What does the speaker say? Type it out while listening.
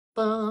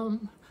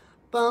Bum,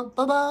 bum,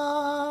 ba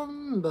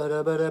bum, ba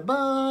da ba da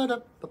ba da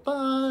ba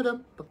ba da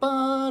ba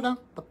ba da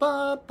ba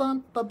ba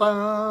bum ba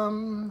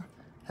bum.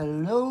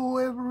 Hello,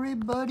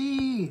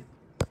 everybody.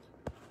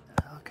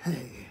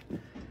 Okay,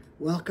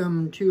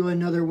 welcome to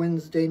another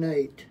Wednesday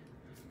night.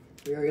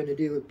 We are going to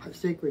do a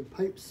sacred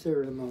pipe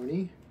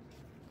ceremony,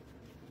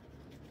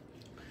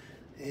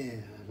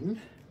 and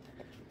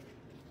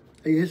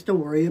I used to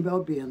worry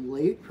about being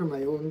late for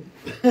my own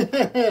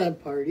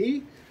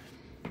party.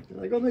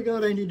 Like, oh my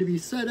God, I need to be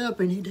set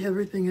up. I need to have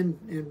everything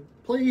in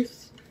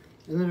place.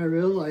 And then I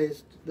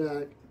realized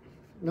that,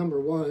 number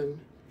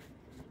one,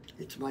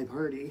 it's my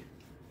party.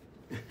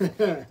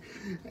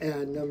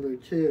 And number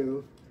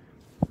two,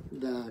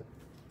 that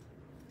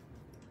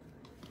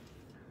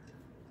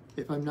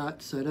if I'm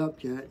not set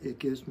up yet, it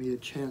gives me a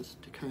chance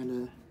to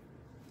kind of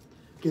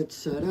get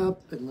set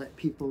up and let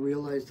people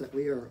realize that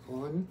we are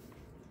on.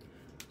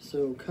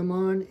 So come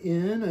on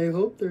in. I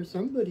hope there's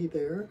somebody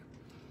there.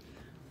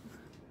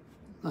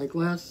 Like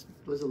last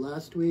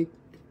week,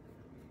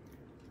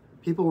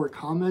 people were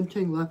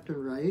commenting left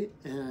and right,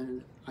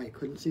 and I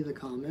couldn't see the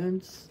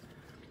comments.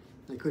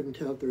 I couldn't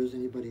tell if there was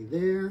anybody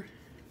there.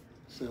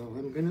 So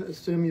I'm gonna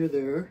assume you're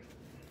there.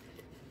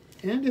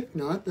 And if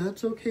not,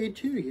 that's okay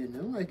too, you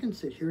know. I can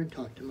sit here and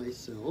talk to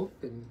myself,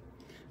 and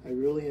I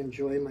really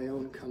enjoy my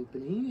own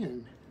company,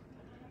 and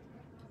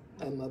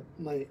I'm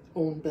my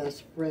own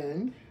best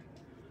friend.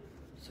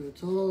 So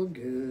it's all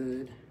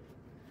good.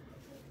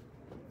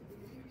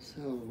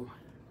 So,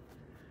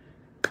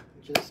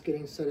 just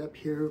getting set up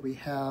here. We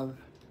have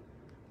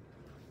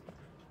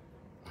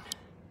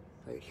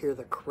right here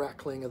the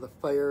crackling of the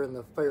fire in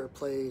the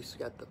fireplace.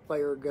 Got the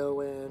fire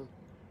going.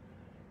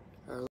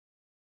 Our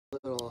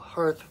little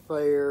hearth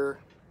fire.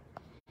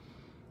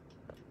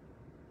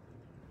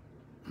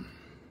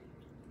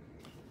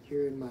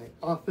 Here in my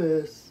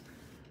office.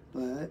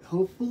 But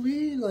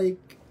hopefully,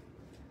 like,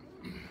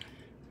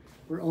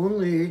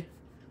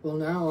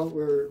 now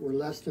we're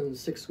less than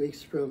 6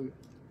 weeks from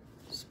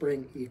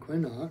spring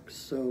equinox,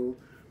 so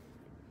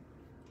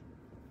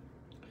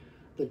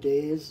the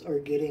days are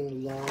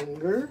getting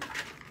longer,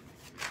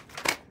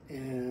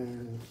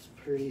 and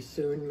pretty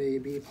soon,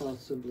 maybe,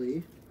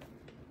 possibly,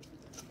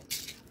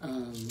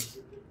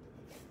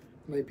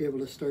 might be able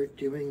to start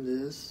doing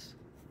this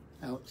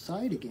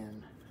outside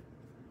again,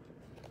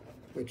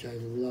 which I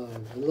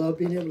love. I love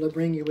being able to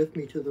bring you with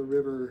me to the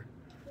river.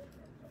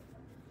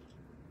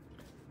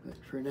 But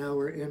for now,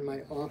 we're in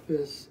my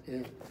office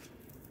at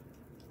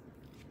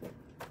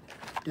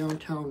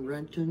downtown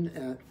Renton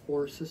at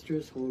Four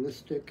Sisters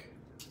Holistic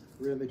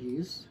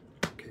Remedies.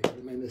 Okay, what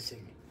am I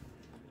missing?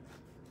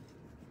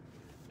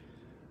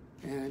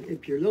 And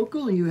if you're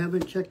local and you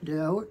haven't checked it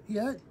out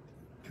yet,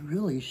 you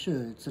really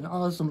should. It's an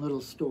awesome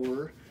little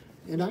store,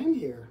 and I'm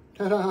here.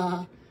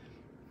 Ta-da!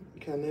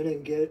 Come in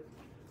and get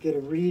a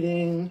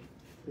reading.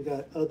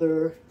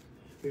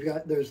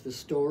 There's the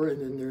store,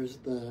 and then there's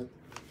the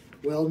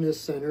Wellness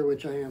Center,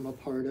 which I am a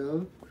part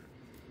of.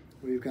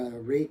 We've got a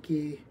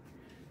Reiki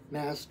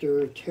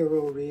master,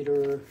 tarot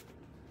reader,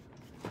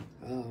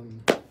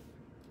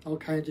 all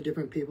kinds of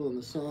different people, a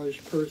massage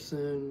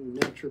person,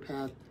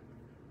 naturopath,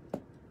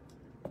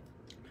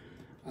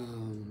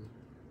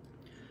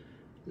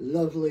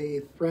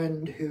 lovely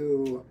friend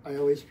who I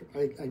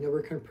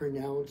never can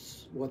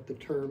pronounce what the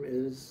term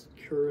is,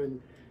 Curran.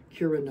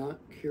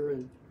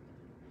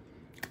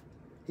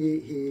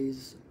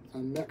 He's a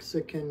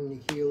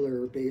Mexican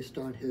healer based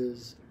on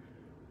his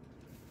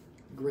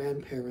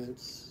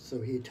grandparents, so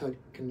he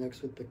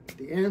connects with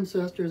the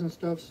ancestors and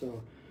stuff.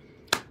 So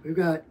we've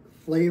got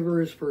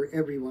flavors for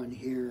everyone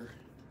here.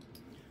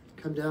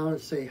 Come down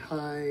and say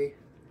hi,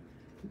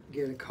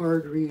 get a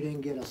card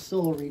reading, get a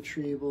soul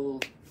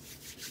retrieval.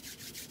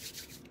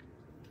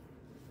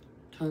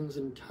 Tons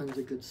and tons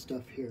of good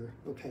stuff here.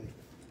 Okay.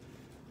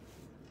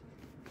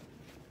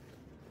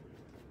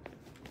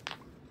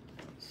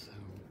 So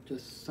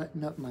just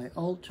setting up my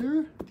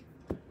altar.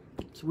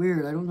 It's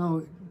weird, I don't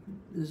know,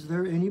 is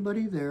there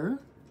anybody there?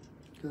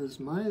 Because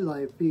my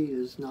live feed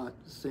is not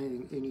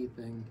saying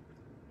anything.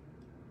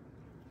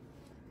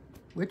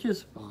 Which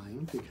is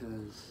fine,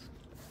 because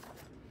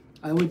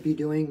I would be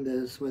doing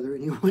this whether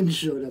anyone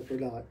showed up or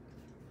not.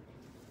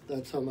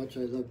 That's how much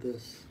I love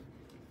this.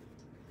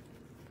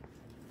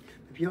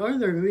 If you are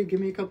there, maybe give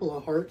me a couple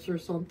of hearts or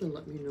something.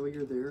 Let me know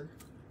you're there.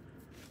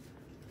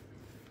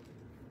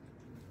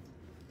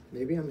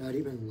 Maybe I'm not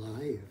even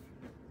live.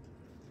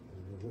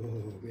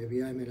 Oh,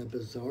 maybe I'm in a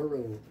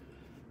bizarro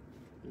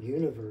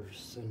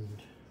universe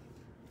and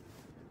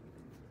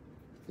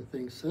the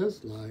thing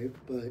says live,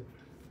 but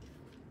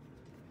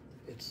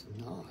it's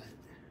not.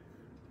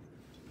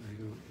 I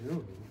don't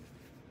know.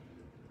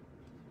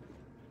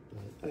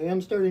 But I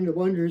am starting to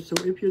wonder, so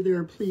if you're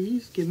there,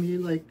 please give me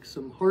like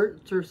some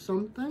hearts or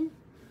something,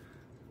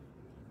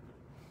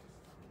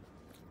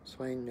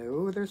 so I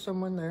know there's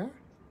someone there.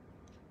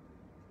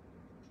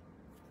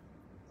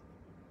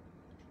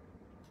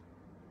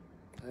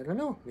 I don't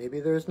know, maybe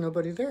there's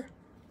nobody there.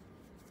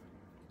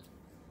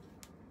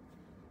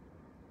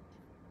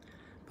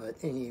 But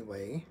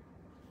anyway,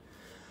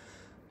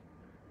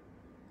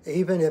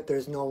 Even if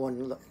there's no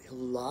one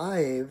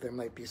live, there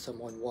might be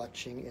someone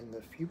watching in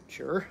the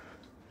future.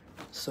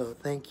 So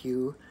thank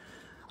you.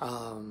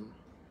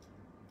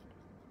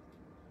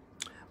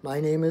 My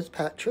name is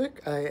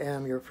Patrick. I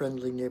am your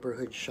friendly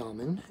neighborhood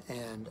shaman,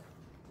 and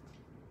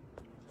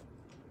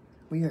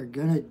we are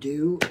gonna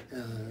do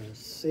a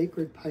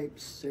sacred pipe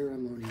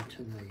ceremony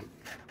tonight.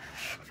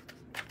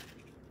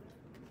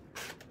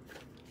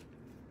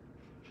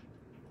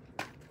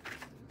 I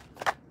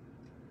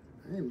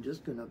am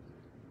just gonna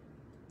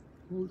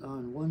hold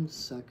on one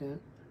second.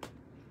 I'm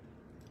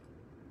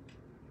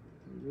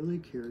really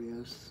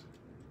curious.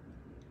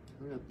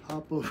 I'm gonna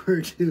pop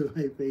over to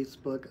my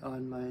Facebook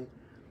on my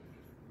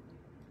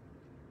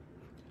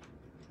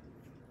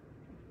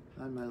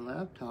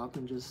laptop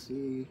and just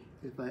see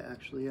if I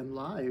actually am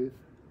live,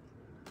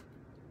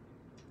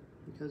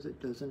 because it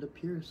doesn't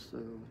appear so.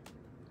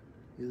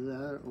 Either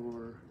that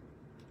or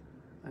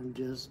I'm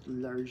just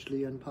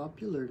largely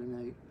unpopular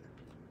tonight.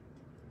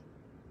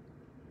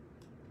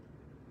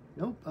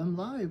 Nope, I'm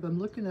live. I'm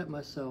looking at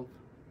myself.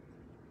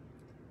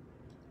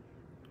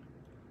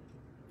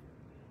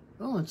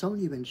 Oh, and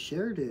someone even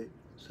shared it.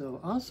 So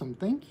awesome,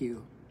 thank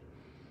you.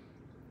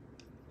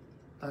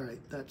 All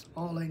right, that's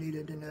all I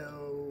needed to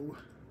know.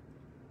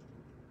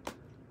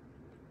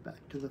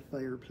 Back to the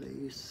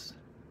fireplace.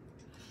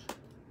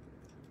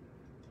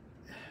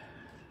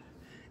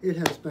 It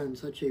has been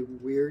such a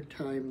weird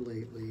time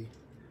lately.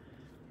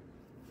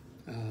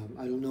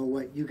 I don't know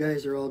what you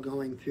guys are all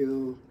going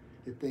through,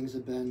 if things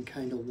have been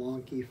kind of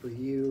wonky for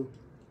you.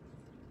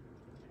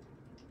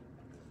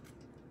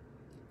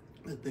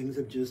 But things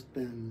have just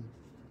been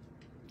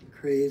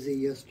crazy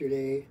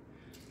yesterday.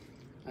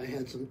 I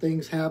had some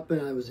things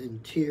happen. I was in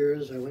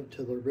tears. I went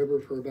to the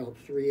river for about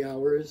 3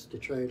 hours to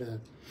try to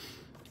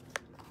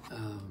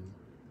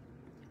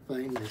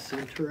find my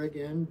center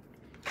again,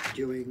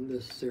 doing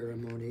this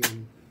ceremony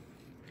and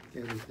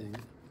everything.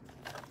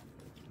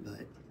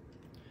 But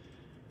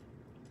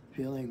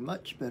feeling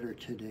much better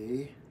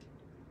today.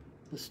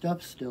 The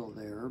stuff's still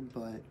there,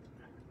 but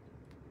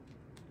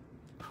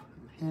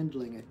I'm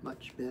handling it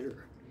much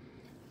better.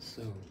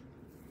 So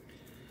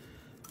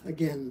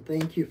again,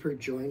 thank you for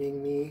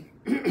joining me.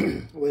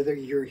 Whether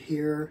you're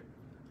here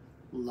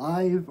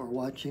live or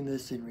watching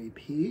this in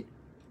repeat,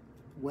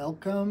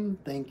 welcome.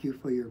 Thank you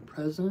for your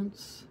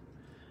presence.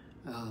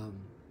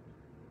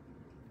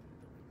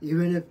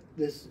 Even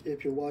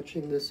if you're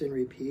watching this in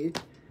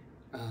repeat,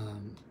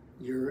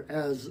 your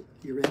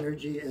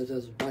energy is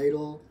as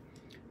vital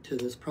to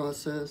this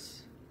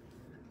process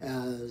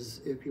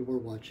as if you were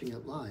watching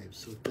it live.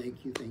 So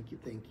thank you, thank you,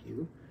 thank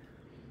you.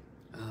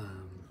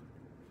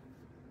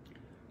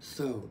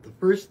 So the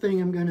first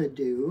thing I'm going to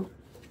do,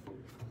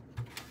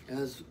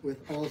 as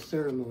with all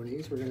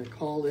ceremonies, we're going to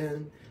call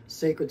in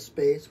sacred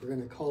space. We're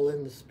going to call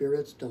in the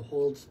spirits to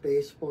hold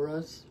space for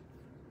us.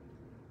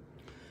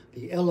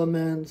 The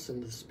elements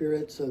and the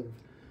spirits of...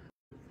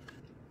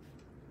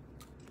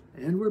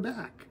 And we're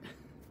back.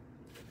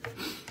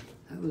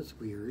 That was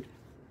weird.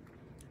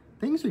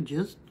 Things are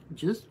just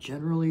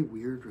generally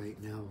weird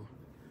right now.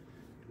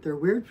 If they're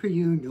weird for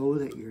you, know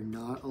that you're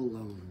not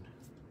alone.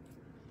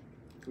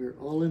 We're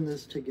all in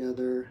this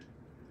together.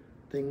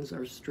 Things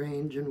are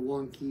strange and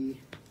wonky,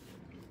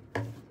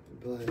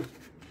 but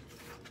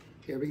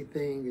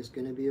everything is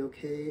going to be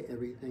okay.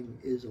 Everything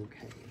is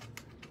okay.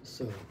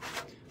 So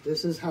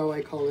this is how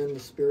I call in the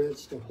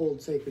spirits to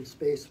hold sacred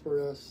space for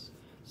us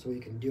so we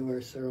can do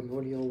our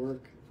ceremonial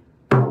work.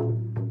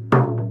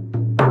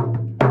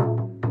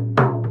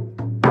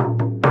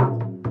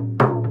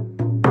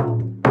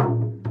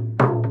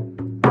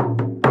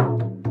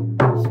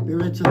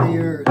 Spirits of the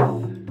earth,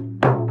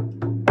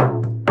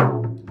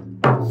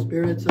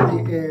 spirits of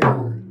the air,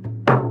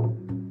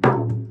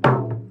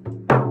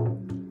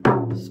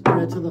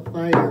 spirits of the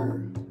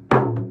fire,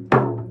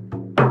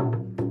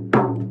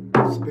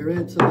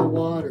 spirits of the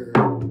water,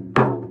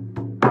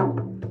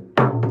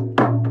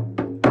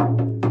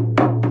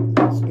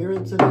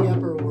 spirits of the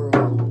upper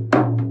world,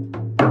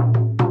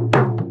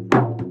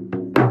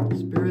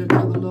 spirits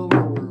of the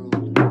lower world,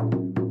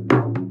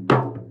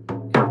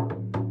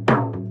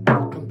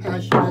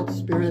 compassionate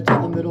spirits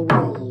of the middle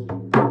world,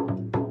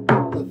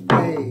 the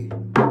Fae,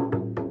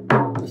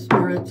 the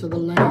spirits of the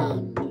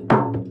land,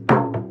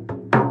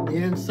 the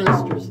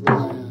ancestors of the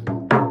land.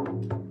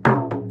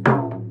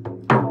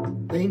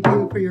 Thank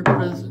you for your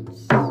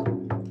presence.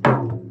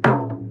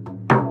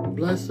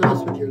 Bless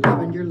us with your love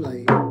and your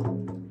light.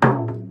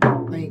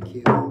 Thank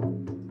you.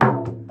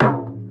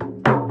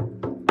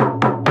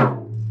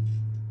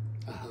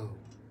 Oh.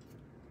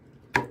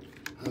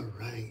 All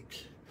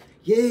right.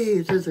 Yay,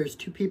 it says there's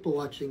 2 people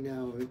watching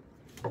now.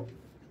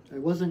 I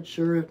wasn't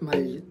sure if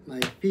my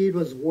feed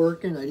was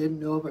working. I didn't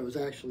know if I was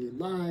actually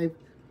live.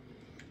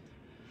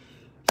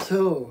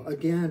 So,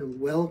 again,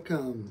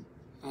 welcome.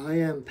 I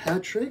am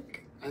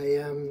Patrick. I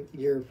am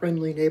your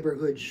friendly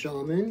neighborhood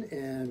shaman,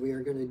 and we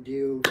are going to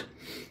do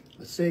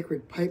a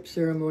sacred pipe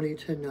ceremony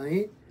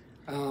tonight.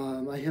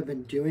 I have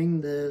been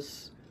doing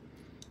this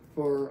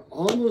for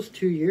almost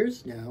 2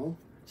 years now,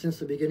 since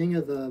the beginning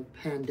of the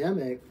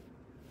pandemic.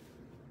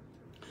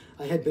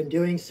 I had been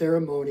doing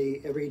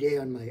ceremony every day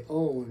on my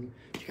own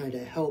to kind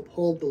of help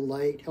hold the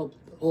light, help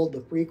hold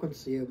the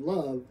frequency of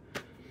love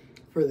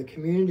for the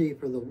community,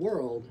 for the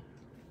world,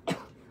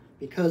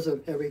 because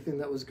of everything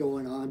that was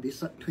going on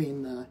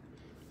between the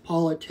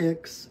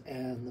politics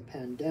and the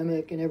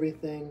pandemic and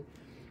everything.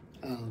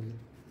 I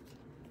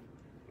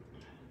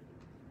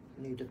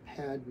need to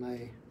pad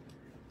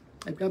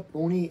I've got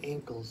bony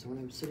ankles. When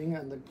I'm sitting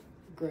on the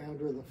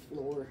ground or the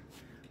floor,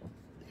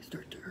 they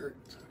start to hurt,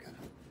 so I've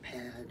got to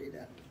pad it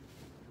up.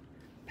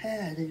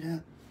 Pad it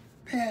up,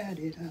 pad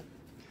it up.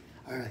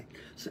 All right,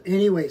 so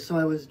anyway, so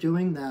I was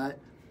doing that,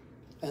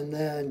 and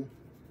then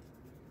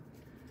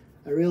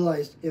I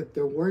realized if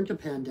there weren't a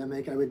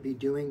pandemic, I would be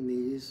doing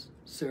these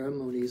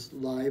ceremonies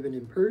live and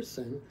in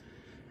person.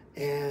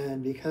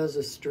 And because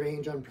of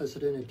strange,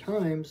 unprecedented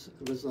times,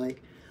 it was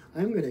like,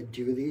 I'm going to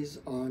do these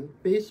on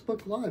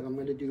Facebook Live. I'm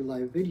going to do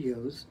live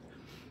videos,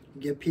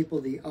 give people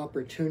the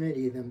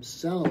opportunity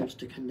themselves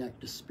to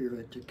connect to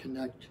Spirit, to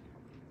connect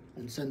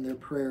and send their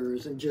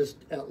prayers, and just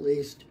at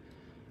least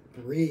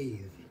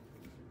breathe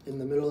in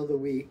the middle of the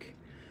week.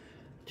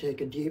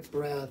 Take a deep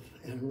breath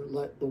and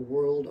let the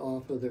world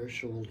off of their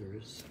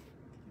shoulders.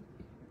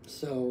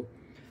 So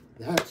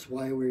that's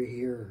why we're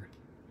here.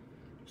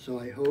 So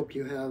I hope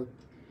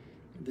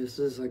this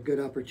is a good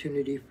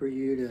opportunity for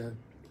you to,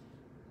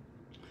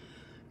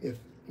 if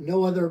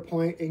no other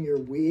point in your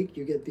week,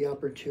 you get the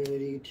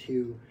opportunity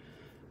to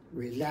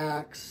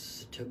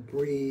relax, to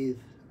breathe,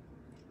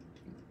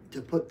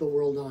 to put the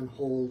world on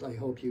hold. I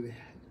hope you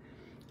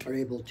are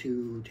able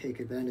to take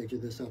advantage of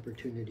this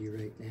opportunity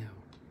right now.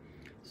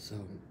 So,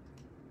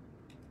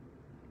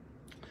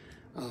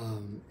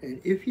 and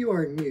if you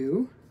are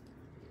new,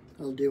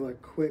 I'll do a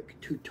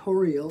quick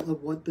tutorial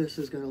of what this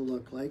is going to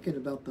look like and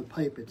about the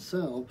pipe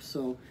itself.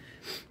 So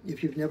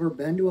if you've never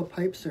been to a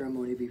pipe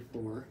ceremony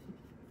before,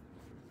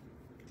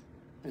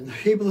 and the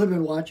people who have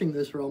been watching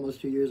this for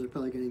almost 2 years are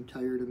probably getting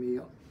tired of me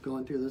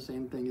going through the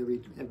same thing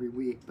every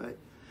week, but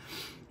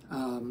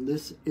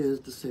this is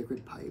the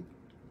sacred pipe.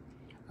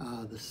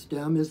 The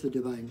stem is the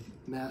divine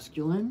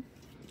masculine.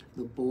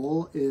 The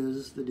bowl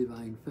is the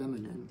divine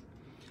feminine.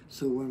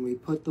 So when we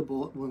put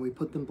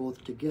them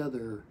both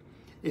together,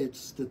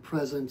 it's the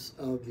presence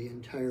of the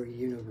entire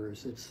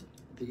universe. It's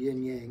the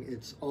yin yang.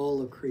 It's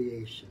all of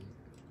creation.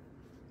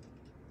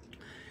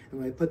 And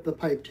when I put the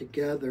pipe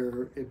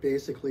together, it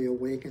basically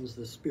awakens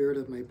the spirit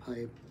of my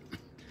pipe,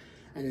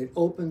 and it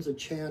opens a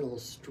channel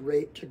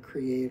straight to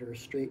Creator,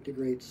 straight to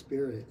Great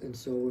Spirit. And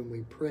so when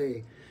we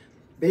pray,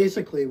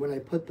 basically when I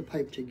put the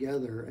pipe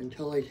together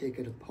until I take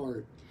it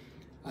apart,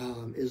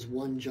 is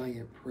one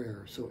giant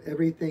prayer. So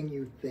everything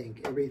you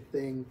think,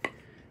 everything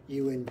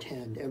you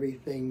intend,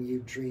 everything you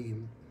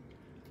dream,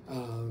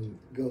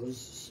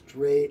 goes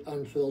straight,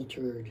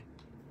 unfiltered,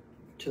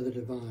 to the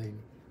divine.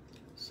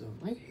 So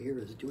my hair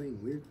is doing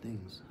weird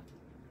things.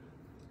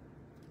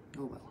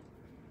 Oh well.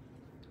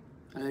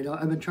 And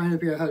I've been trying to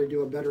figure out how to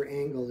do a better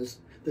angle.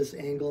 This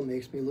angle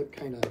makes me look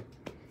kind of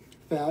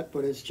fat,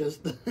 but it's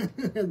just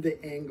the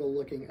angle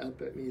looking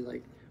up at me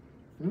like,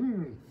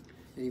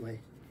 Anyway,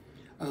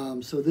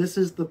 so this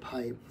is the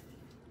pipe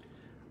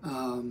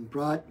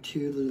brought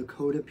to the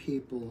Lakota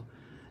people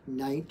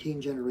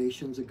 19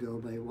 generations ago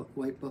by a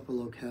White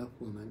Buffalo Calf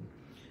woman.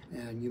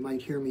 And you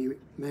might hear me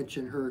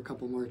mention her a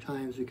couple more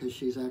times because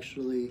she's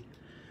actually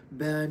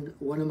been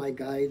one of my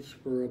guides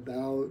for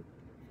about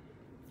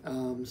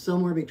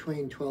somewhere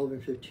between 12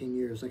 and 15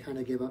 years. I kind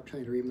of gave up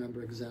trying to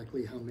remember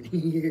exactly how many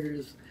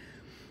years,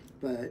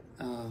 but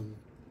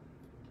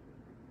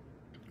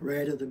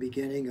right at the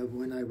beginning of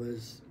when I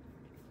was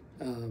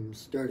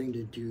starting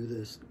to do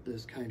this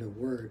kind of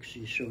work,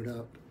 she showed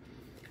up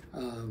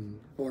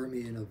for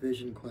me in a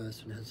vision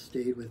quest and has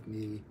stayed with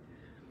me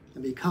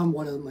and become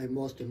one of my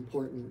most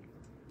important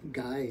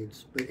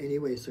guides. But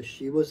anyway, so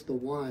she was the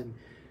one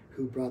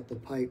who brought the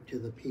pipe to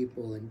the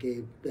people and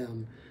gave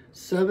them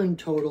 7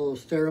 total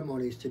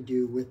ceremonies to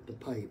do with the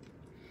pipe.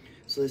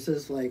 So this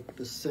is like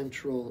the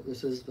central,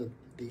 this is the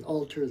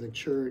altar, the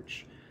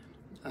church,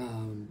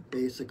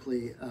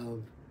 basically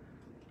of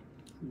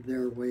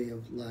their way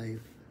of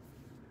life.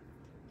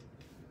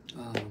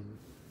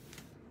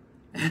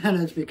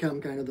 And it's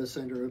become kind of the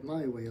center of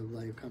my way of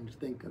life, come to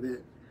think of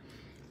it.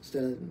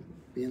 Instead of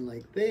being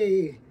like,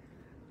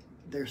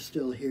 they're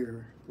still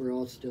here. We're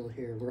all still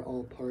here. We're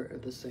all part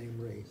of the same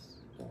race.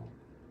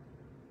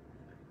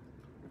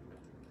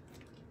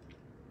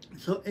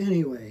 So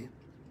anyway,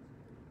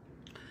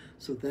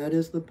 so that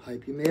is the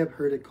pipe. You may have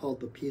heard it called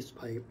the peace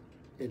pipe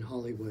in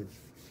Hollywood.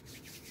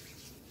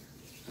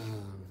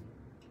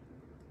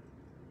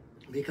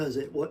 Because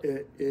it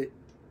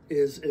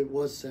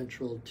was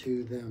central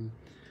to them,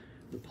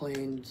 the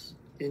Plains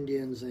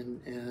Indians,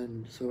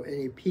 and so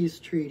any peace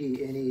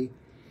treaty,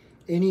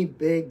 any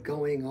big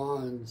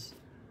goings-ons,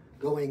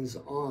 one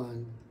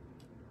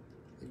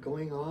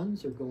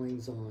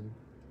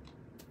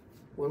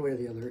way or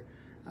the other,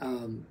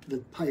 the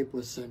pipe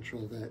was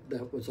central.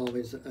 That was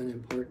always an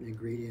important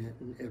ingredient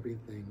in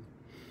everything.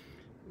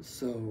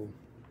 So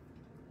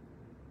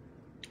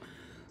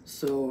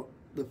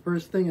the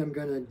first thing I'm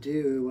going to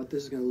do, what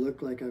this is going to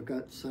look like, I've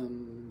got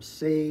some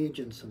sage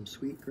and some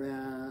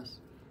sweetgrass.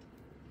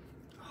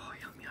 Oh,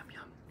 yum, yum,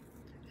 yum.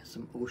 And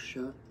some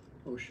osha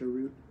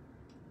root.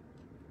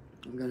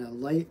 I'm going to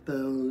light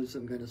those.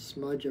 I'm going to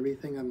smudge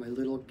everything on my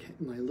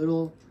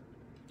little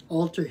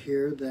altar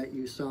here that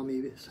you saw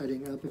me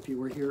setting up if you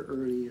were here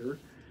earlier.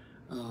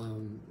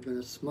 I'm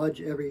going to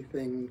smudge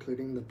everything,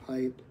 including the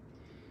pipe.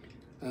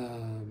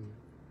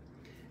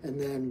 And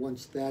then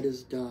once that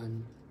is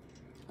done,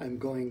 I'm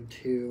going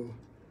to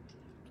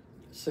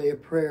say a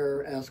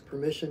prayer, ask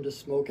permission to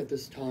smoke at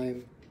this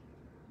time.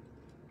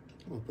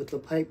 I'll put the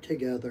pipe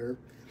together,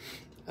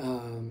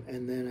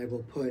 and then I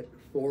will put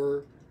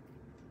 4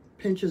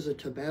 pinches of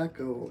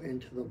tobacco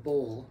into the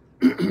bowl.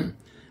 And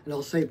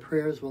I'll say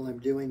prayers while I'm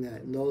doing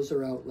that, and those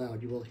are out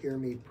loud. You will hear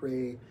me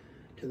pray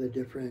to the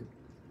different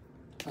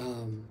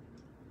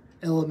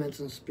elements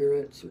and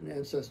spirits and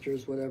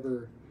ancestors,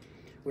 whatever,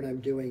 when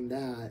I'm doing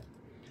that.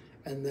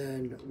 And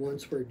then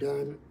once we're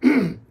done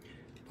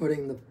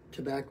putting the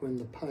tobacco in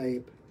the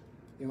pipe,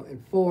 you know,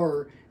 and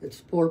 4, it's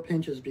 4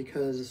 pinches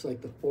because it's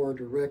like the 4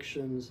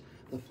 directions,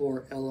 the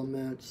 4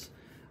 elements.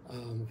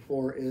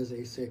 4 is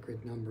a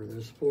sacred number.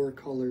 There's 4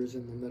 colors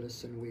in the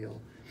medicine wheel.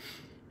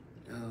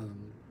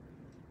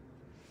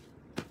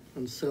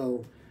 And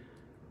so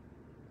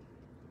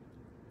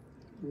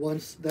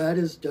once that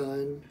is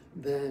done,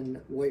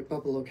 then White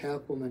Buffalo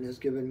Calf Woman has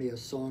given me a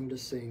song to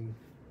sing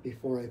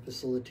before I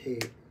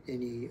facilitate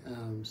any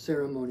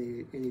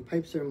ceremony, any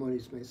pipe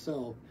ceremonies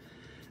myself.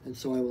 And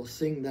so I will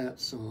sing that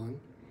song,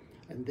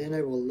 and then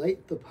I will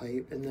light the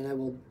pipe, and then I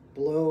will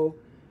blow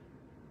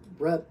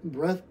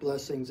breath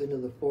blessings into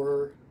the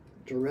 4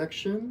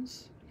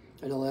 directions,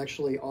 and I'll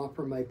actually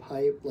offer my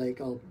pipe, like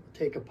I'll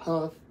take a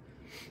puff,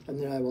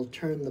 and then I will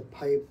turn the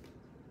pipe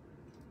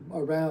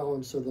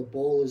around so the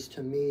bowl is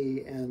to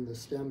me and the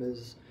stem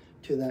is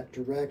to that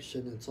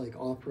direction. It's like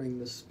offering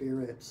the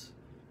spirits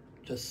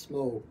to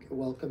smoke,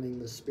 welcoming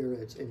the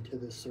spirits into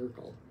the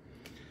circle.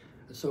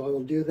 So I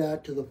will do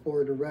that to the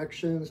 4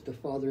 directions, to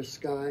Father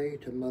Sky,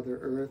 to Mother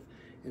Earth,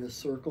 in a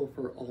circle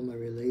for all my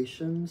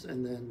relations,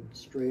 and then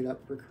straight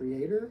up for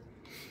Creator.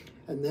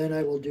 And then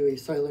I will do a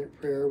silent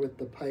prayer with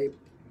the pipe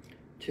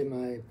to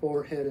my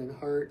forehead and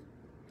heart.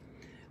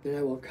 Then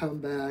I will come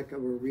back, I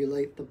will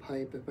relight the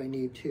pipe if I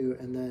need to,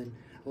 and then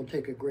I'll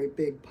take a great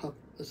big puff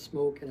of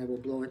smoke and I will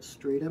blow it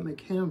straight at my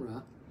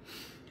camera.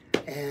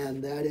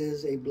 And that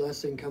is a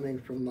blessing coming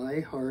from my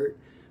heart,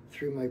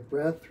 through my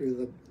breath,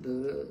 through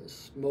the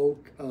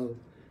smoke of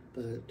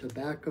the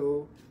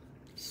tobacco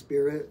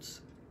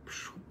spirits,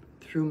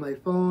 through my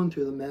phone,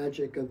 through the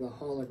magic of the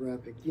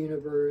holographic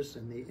universe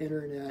and the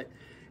internet.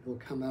 It will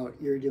come out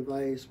your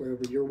device,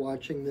 wherever you're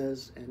watching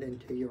this, and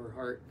into your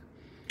heart.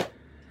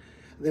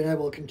 Then I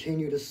will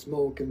continue to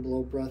smoke and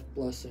blow breath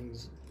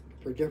blessings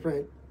for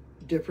different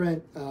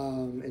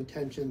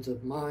intentions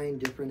of mine,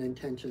 different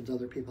intentions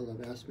other people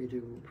have asked me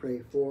to pray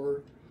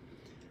for.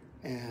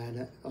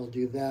 And I'll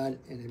do that,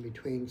 and in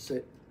between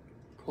sit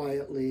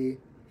quietly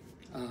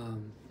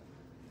in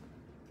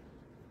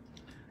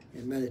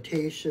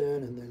meditation,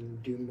 and then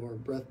do more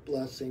breath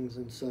blessings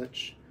and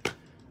such.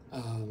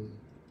 And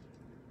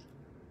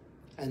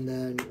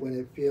then when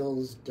it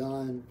feels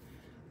done,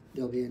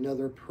 there'll be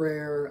another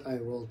prayer. I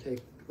will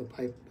take the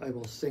pipe, I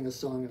will sing a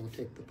song, I will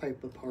take the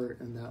pipe apart,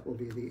 and that will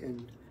be the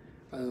end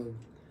of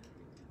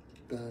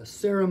the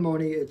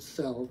ceremony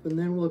itself. And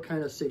then we'll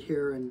kind of sit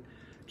here and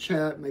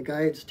chat. My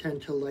guides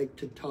tend to like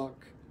to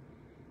talk,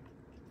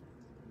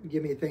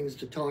 give me things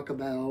to talk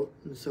about,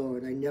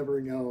 and I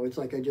never know. It's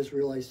like I just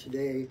realized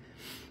today,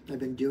 I've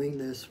been doing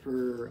this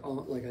for,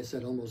 like I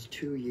said, almost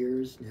 2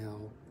 years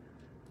now,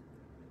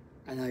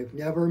 and I've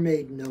never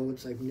made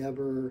notes. I've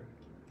never,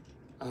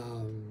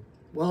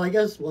 well, I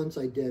guess once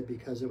I did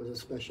because it was a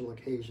special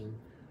occasion,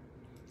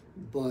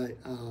 but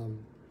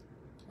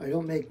I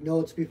don't make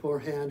notes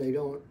beforehand.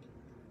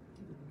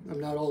 I'm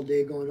not all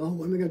day going, oh,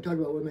 what am I going to talk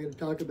about? What am I going to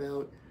talk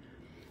about?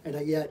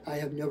 And yet I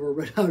have never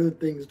run out of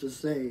things to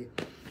say,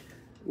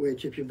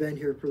 which if you've been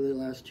here for the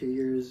last 2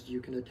 years,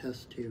 you can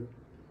attest to.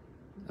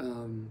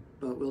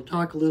 But we'll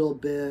talk a little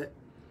bit.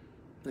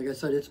 Like I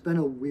said, it's been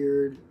a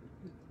weird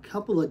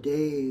couple of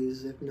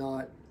days, if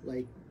not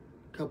like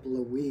a couple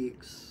of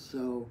weeks.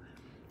 So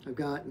I've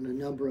gotten a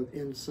number of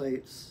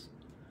insights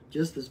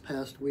just this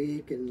past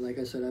week. And like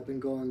I said, I've been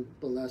going,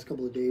 the last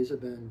couple of days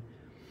have been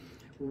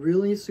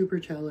really super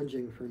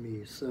challenging for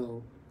me.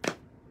 So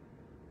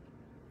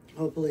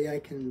hopefully I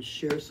can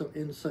share some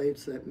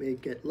insights that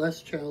make it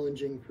less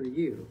challenging for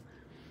you.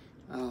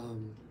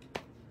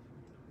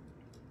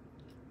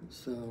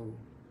 So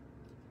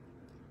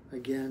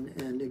again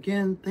and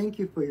again, thank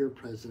you for your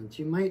presence.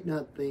 You might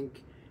not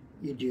think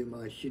you do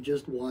much. You're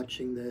just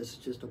watching this,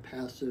 just a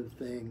passive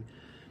thing.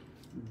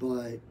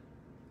 But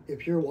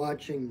if you're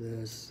watching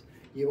this,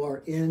 you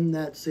are in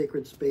that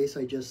sacred space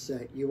I just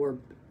set. You are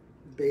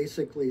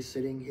basically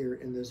sitting here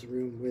in this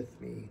room with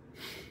me.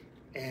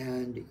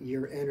 And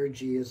your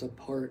energy is a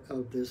part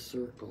of this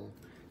circle,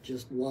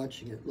 just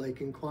watching it.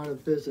 Like in quantum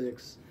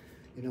physics,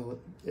 you know,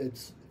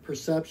 it's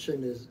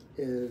perception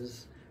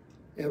is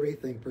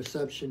everything.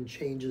 Perception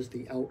changes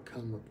the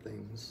outcome of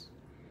things.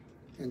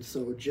 And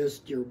so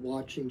just you're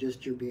watching,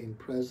 just you're being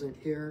present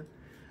here.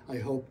 I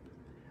hope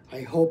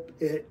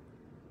it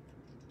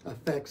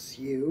affects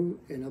you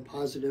in a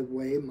positive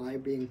way, my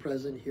being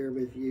present here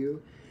with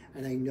you.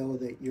 And I know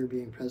that you're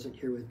being present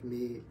here with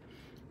me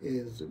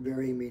is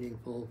very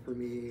meaningful for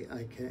me.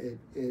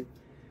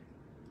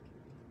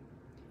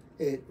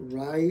 It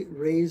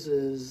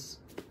raises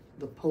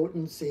the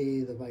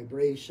potency, the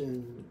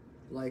vibration,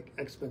 like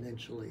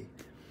exponentially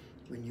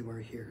when you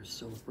are here.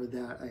 So for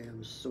that, I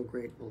am so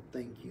grateful.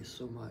 Thank you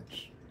so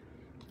much.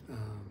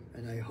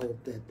 And I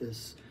hope that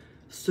this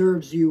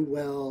serves you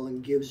well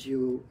and gives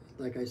you,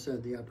 like I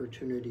said, the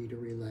opportunity to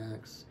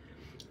relax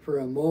for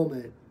a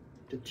moment,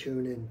 to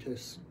tune into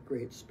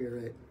Great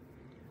Spirit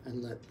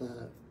and let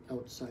the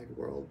outside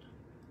world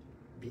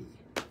be.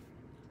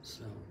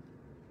 So,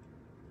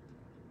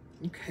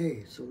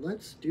 okay, so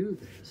let's do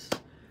this.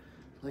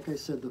 Like I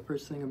said, the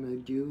first thing I'm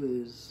going to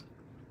do is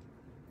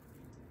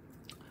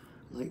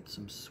light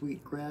some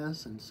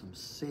sweetgrass and some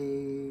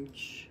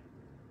sage.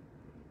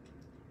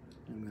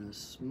 I'm going to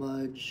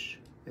smudge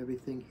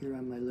everything here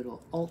on my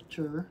little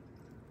altar.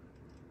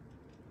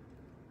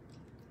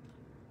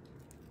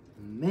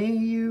 May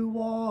you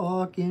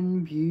walk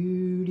in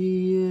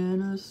beauty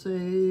in a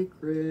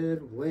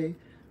sacred way.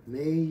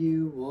 May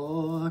you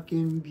walk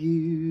in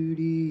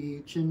beauty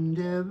each and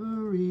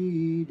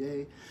every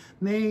day.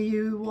 May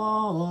you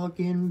walk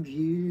in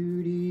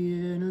beauty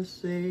in a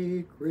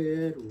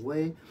sacred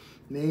way.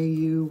 May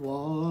you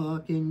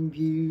walk in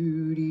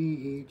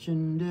beauty each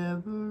and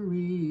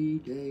every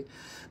day.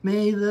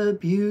 May the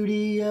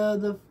beauty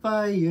of the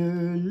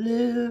fire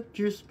lift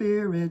your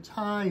spirits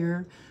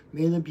higher.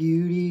 May the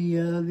beauty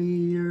of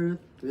the earth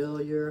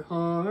fill your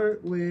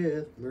heart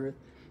with mirth.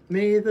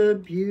 May the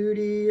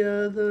beauty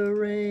of the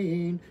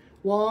rain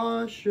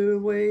wash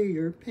away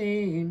your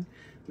pain.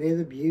 May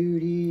the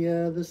beauty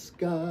of the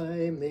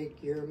sky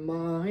make your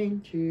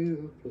mind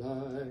to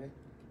fly.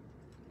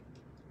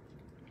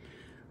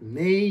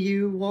 May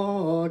you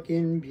walk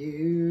in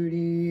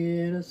beauty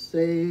in a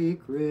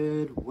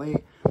sacred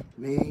way.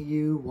 May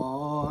you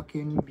walk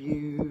in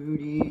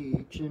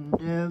beauty each and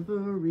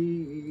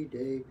every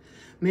day.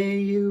 May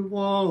you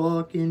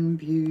walk in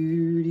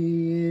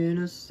beauty in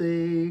a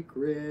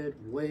sacred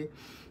way.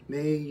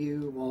 May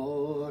you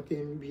walk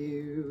in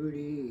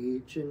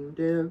beauty each and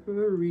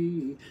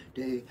every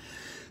day.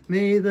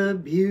 May the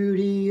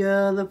beauty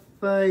of the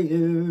fire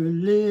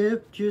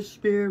lift your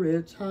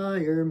spirits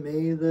higher.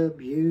 May the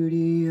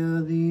beauty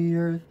of the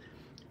earth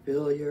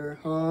fill your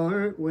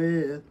heart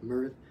with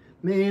mirth.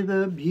 May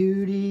the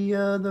beauty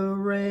of the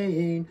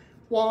rain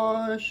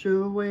wash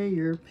away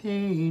your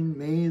pain.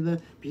 May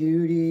the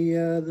beauty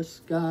of the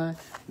sky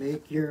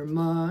make your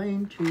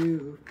mind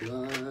to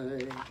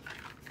fly.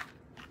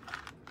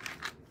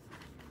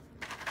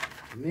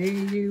 May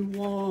you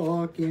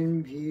walk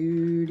in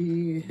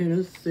beauty in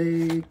a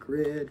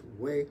sacred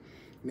way.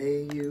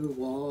 May you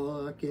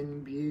walk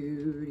in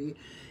beauty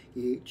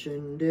each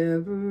and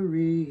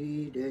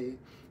every day.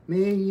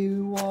 May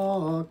you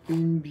walk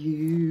in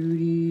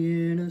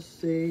beauty in a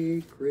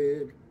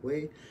sacred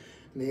way.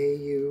 May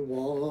you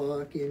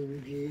walk in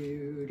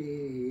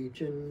beauty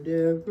each and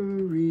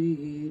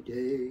every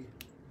day.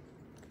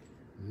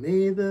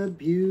 May the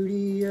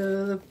beauty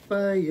of the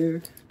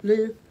fire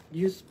lift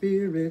your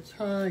spirits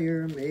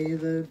higher. May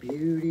the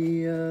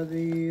beauty of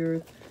the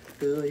earth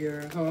fill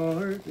your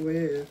heart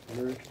with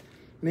mirth.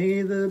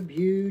 May the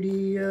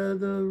beauty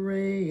of the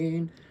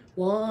rain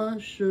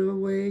wash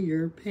away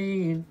your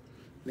pain.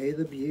 May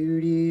the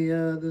beauty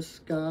of the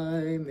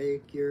sky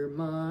make your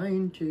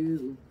mind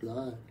to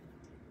fly.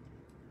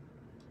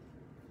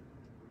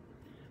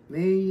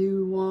 May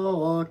you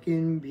walk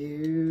in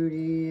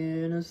beauty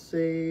in a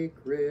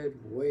sacred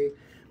way.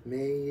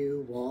 May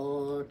you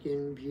walk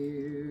in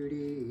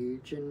beauty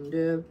each and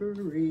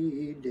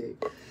every day.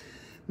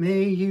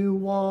 May you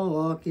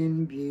walk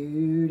in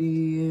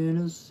beauty in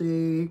a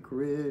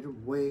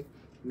sacred way.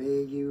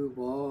 May you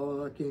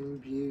walk in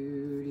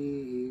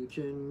beauty each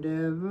and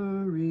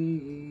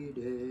every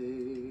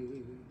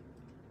day.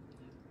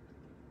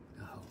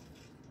 Oh. All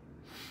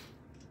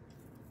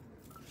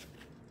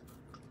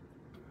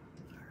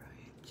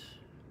right.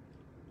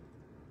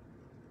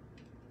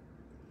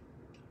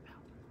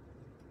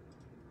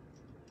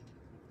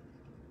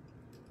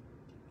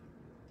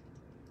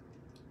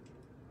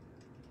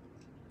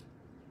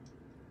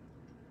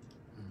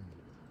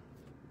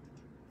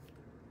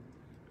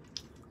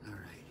 All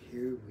right,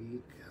 here we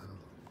go.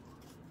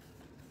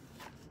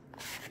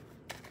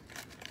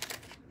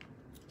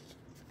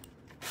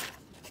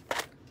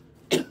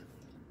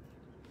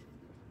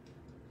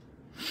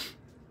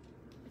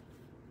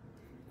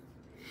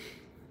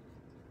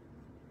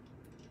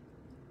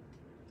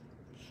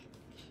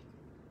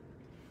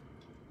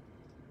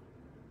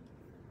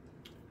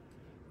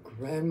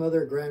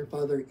 Grandmother,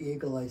 grandfather,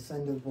 eagle, I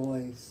send a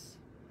voice.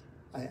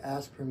 I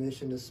ask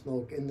permission to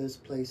smoke in this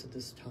place at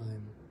this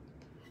time.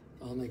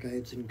 All my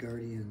guides and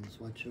guardians,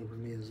 watch over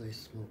me as I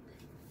smoke.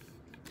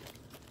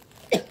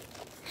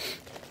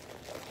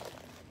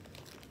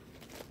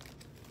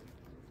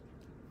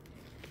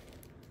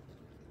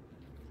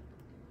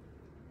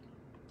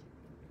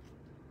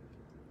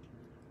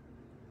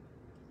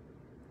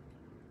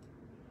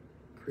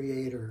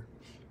 Creator,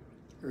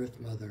 Earth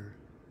Mother,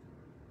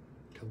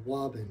 to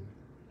Wabin,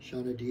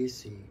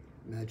 Shanadisi,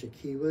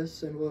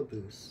 Magikiwis, and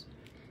Wabus.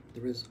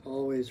 There is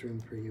always room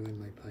for you in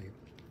my pipe.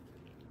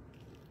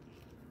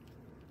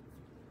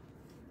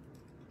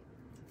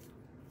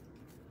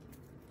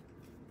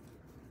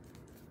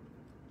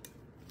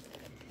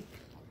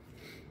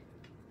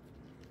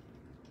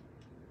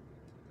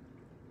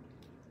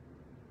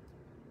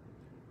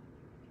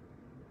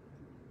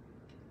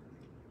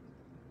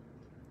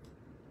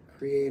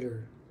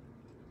 Creator,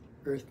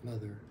 Earth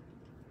Mother,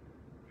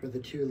 for the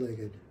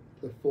two-legged,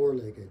 the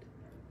four-legged,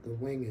 the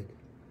winged,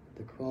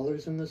 the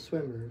crawlers and the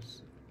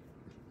swimmers,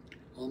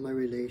 all my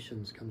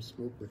relations come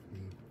smoke with me.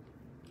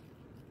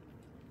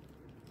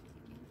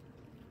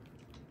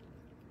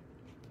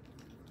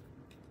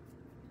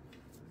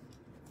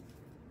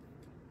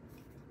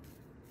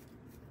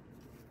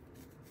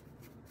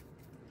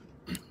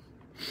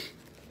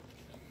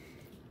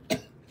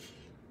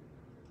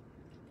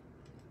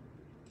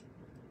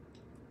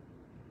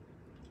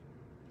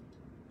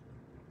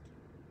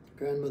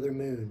 Grandmother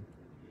Moon,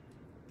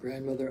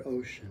 Grandmother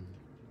Ocean,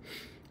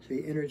 to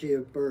the energy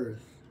of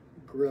birth,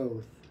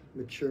 growth,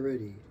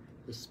 maturity,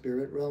 the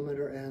spirit realm and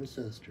our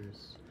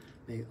ancestors,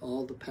 may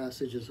all the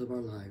passages of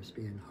our lives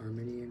be in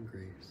harmony and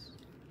grace.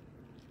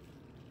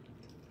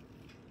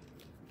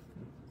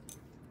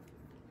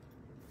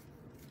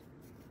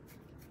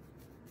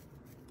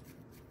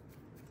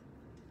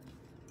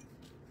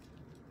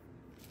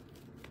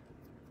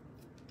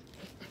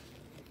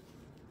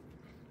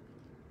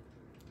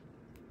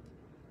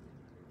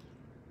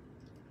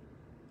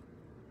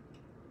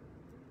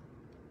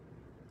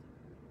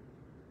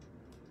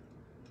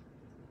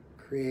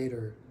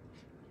 Creator,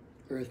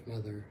 Earth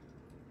Mother,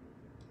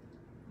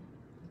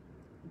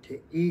 to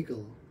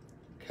eagle,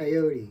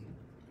 coyote,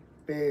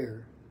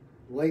 bear,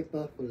 white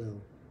buffalo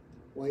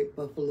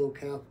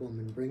calf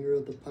woman, bringer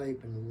of the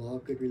pipe and the law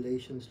of good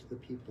relations to the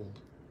people.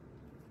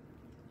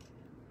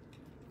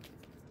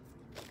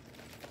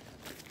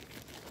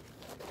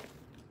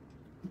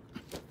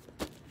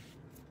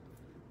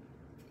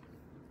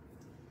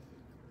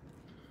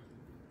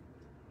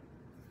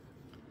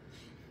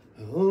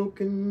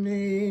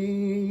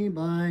 Okane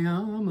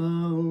Bayama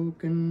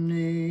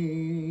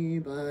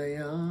Okane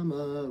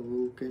Bayama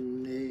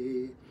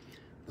Okane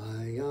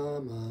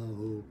Bayama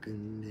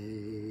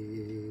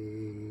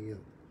Okane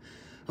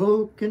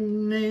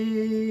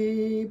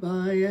Okane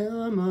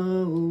Bayama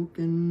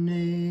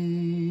Okane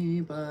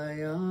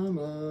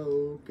Bayama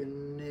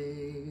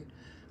Okane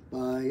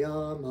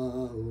Bayama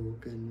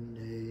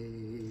Okane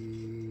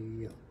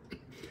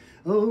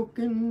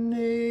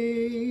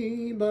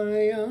Okane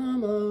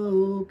Bayama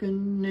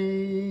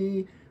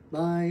Okane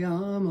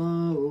Bayama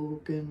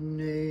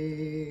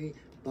Okane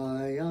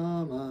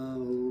Bayama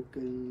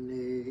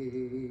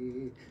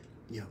Okane.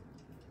 Yo.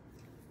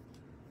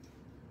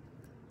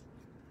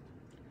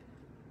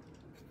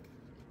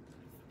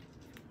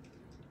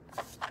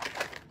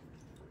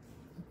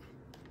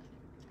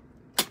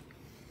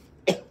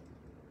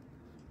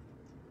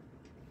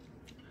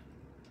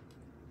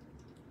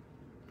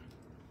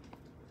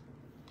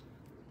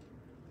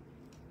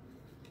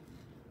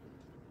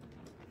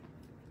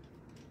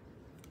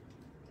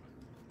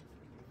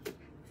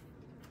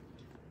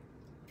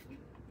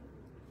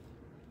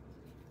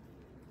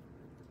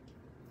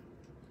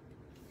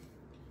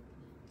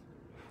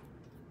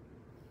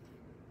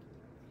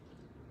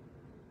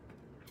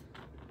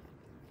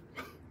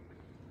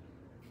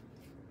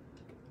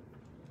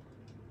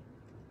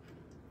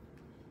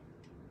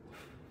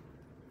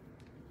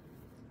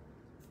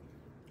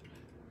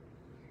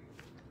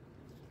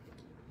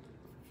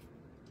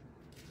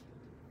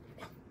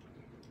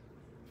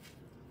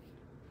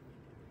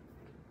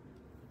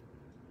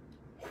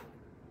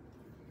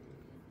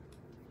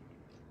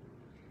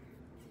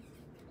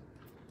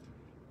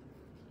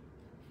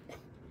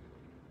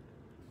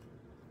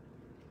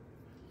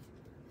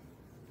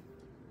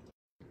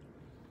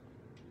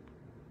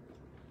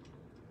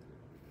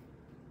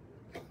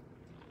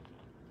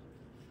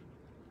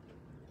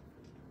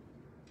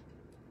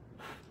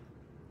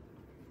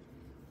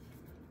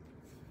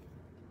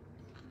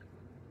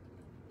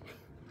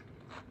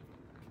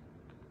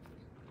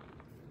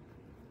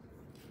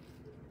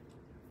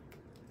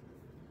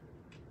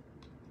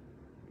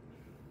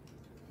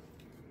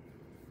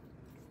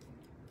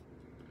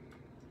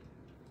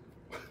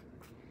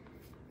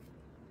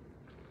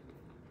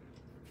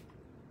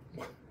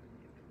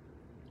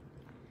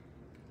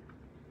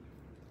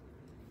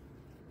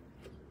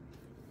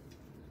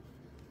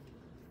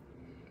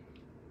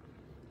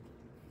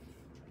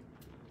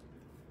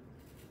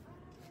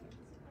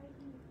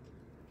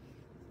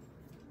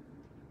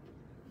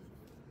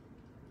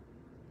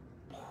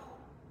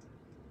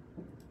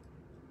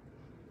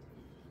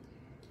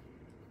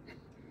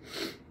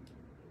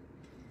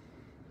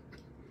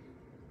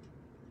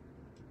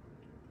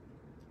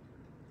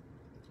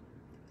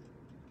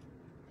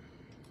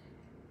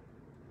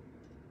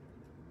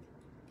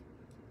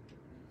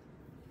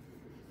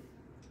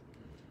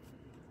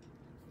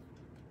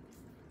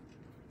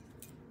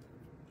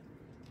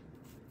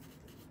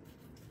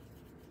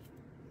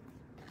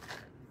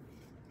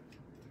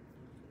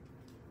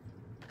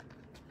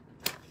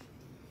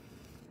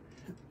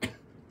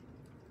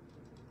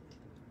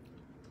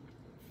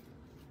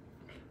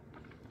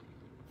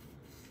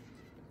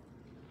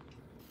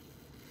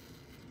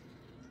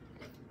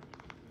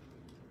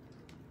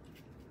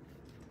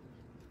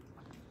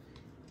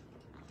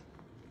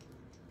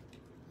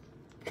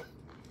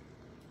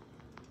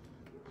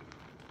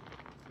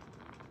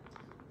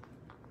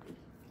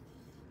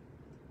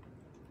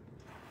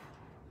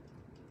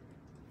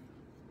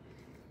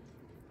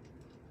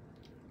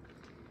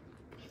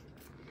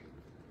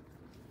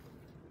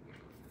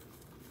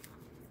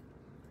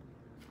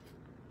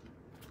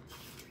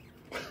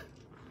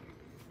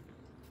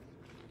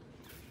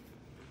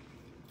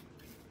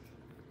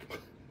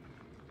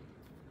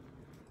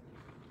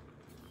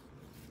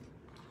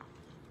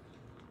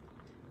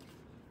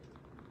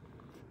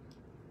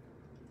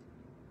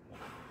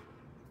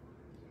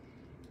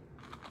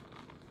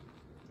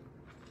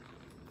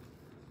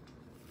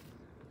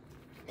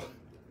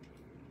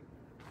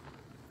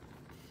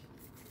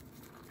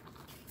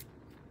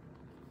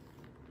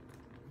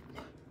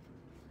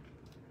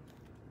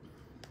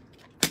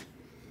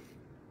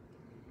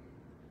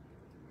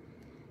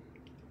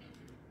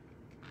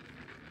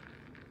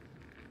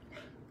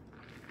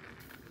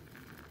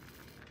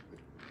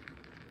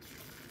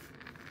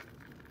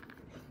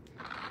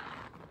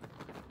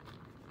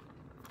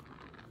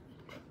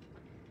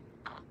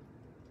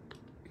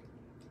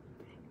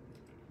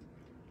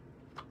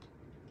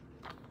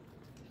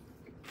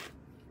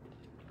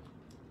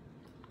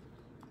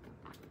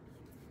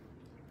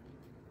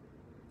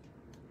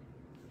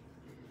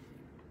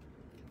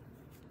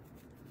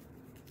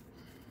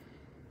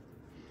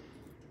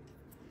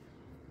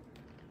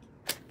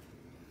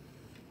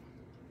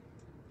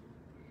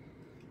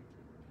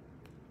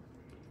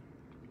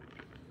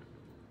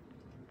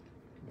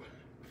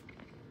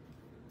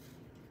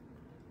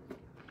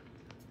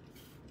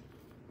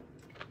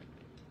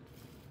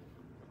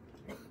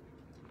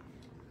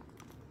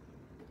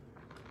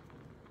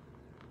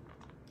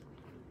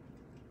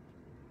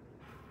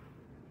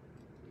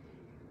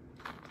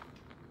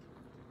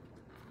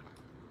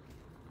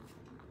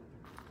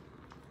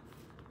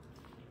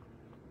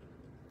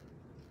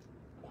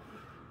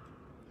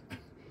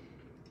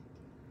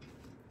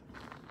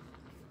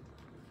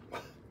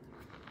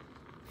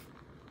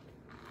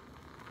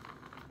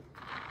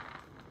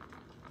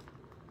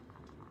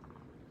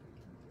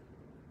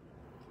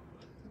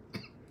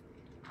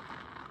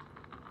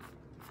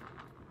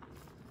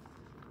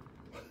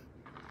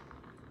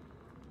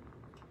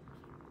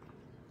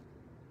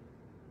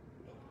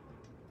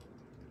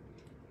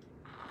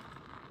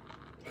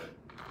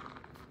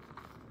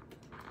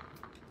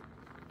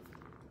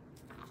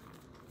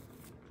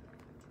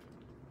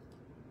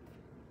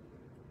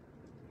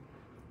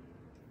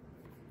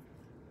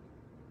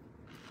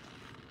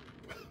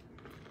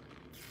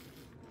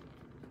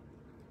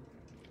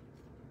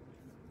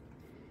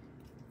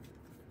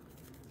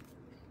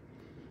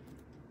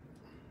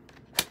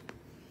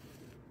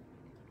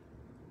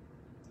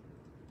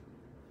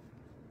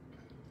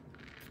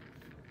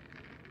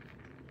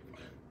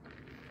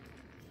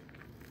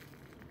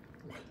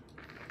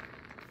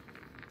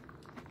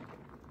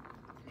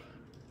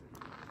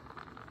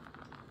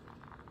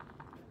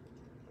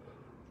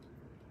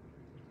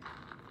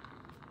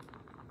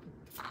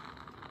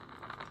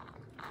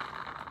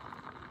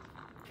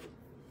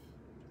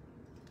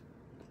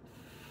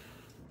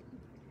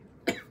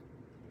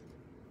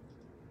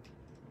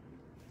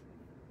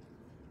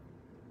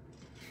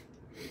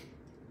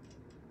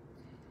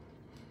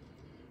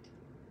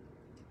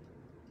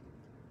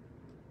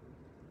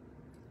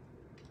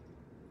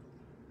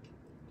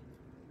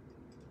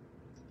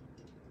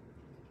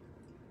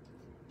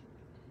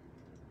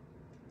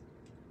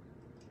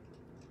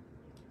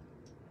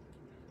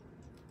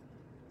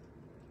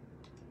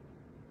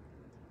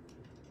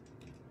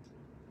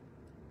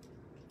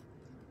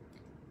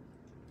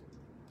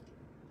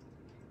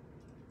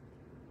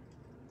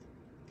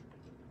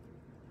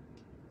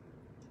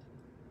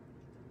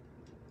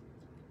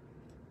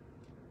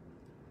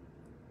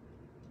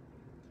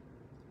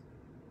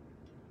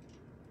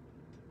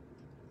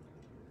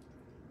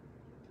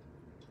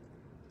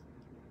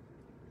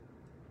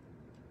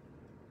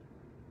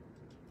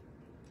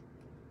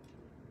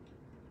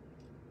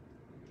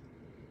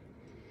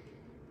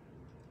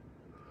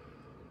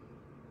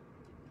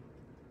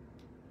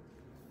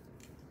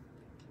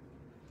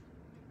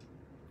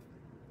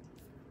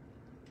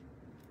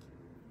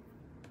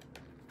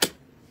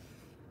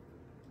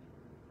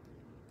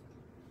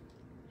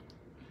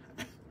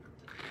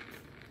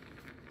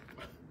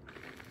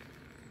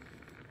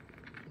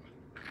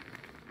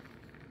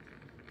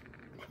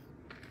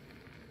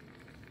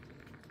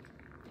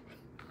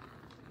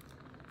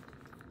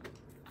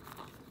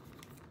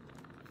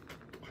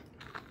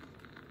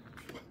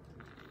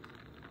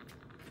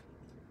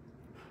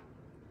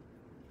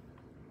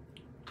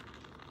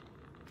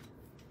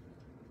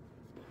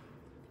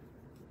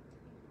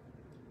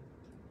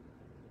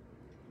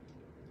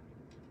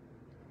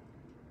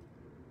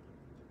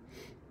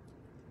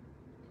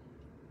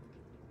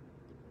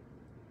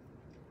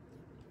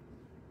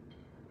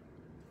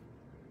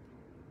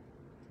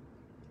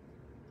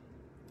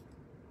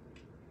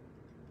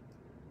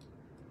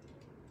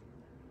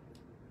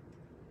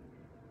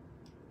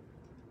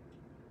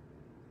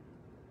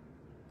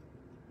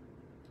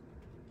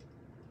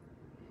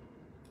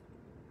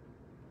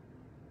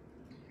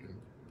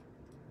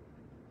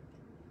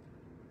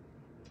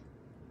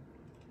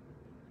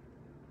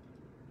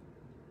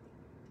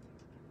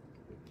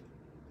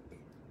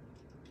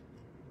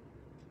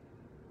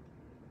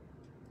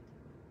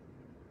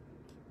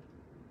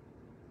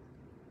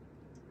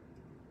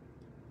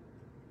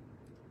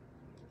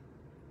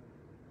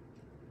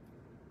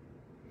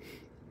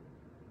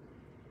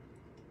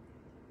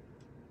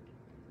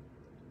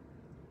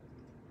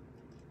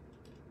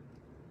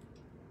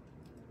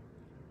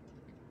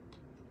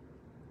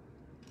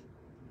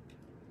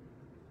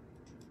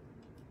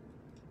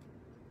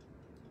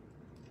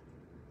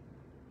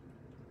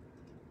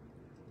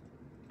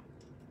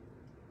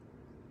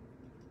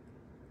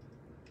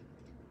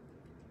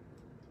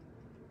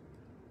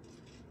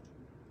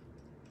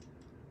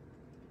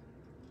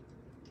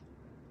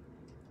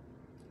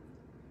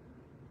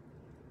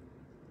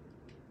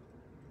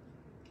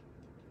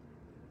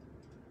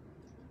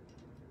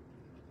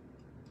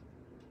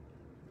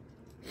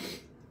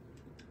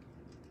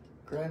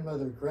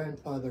 grandmother,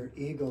 grandfather,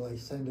 eagle, I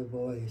send a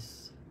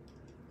voice.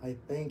 I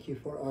thank you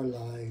for our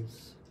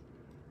lives.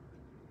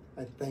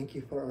 I thank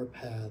you for our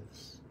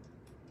paths.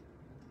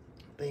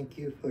 Thank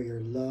you for your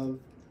love,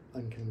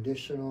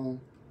 unconditional,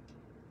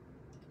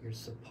 your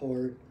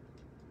support,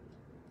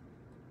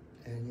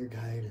 and your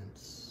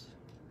guidance.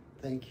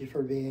 Thank you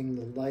for being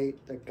the light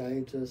that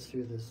guides us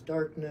through this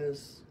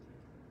darkness.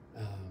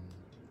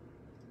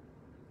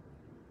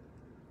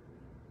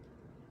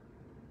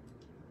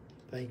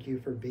 Thank you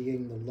for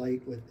being the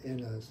light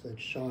within us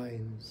that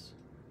shines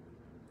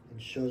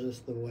and shows us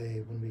the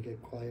way when we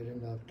get quiet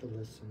enough to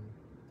listen.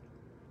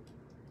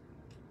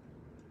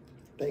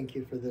 Thank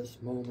you for this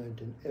moment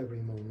and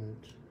every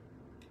moment.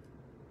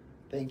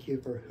 Thank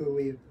you for who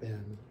we've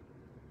been,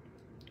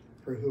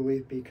 for who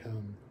we've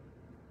become,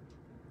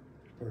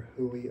 for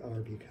who we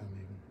are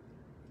becoming.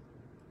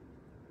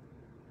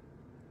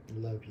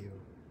 Love you.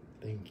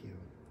 Thank you.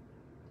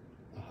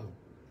 Aho.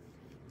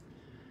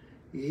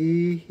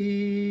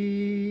 Ihi-la-ihi-o.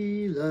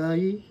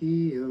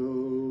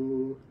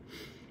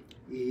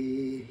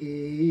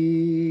 Ihi-la-ihi-o.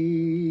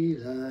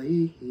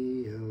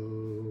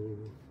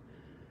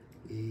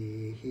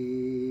 Ihi-la-ihi-o.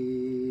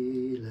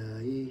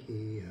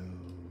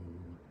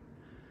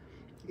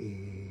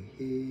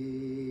 Ihi,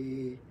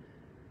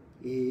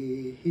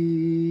 ihi,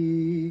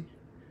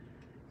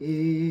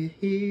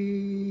 ihi-la-ihi-o.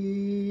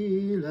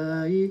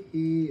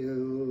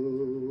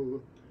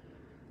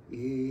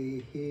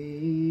 Ihi-la-ihi-o.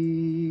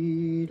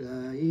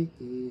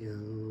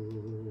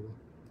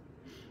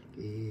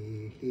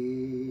 Ihi-la-ihi-o.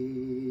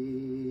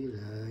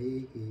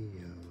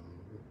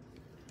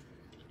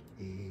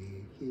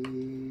 Ihi.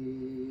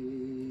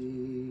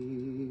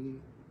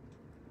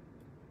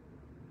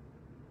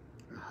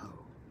 Oh.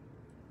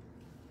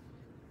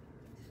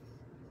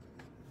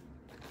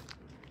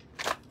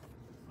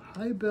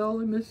 Hi, Belle.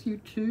 I miss you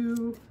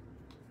too.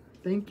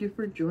 Thank you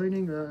for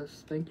joining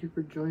us. Thank you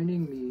for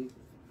joining me.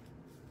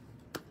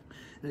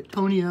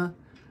 Natonia,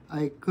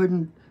 I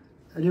didn't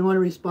want to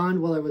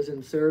respond while I was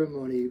in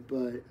ceremony,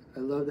 but I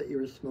love that you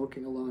were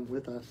smoking along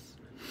with us.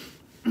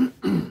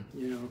 You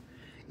know,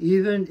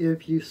 even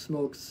if you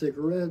smoke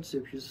cigarettes,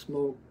 if you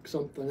smoke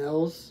something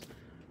else,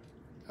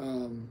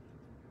 oh,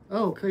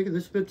 okay,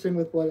 this fits in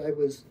with one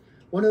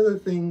of the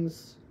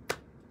things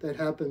that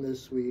happened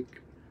this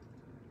week,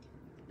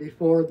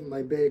 before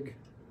my big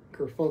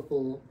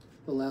kerfuffle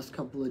the last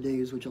couple of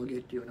days, which I'll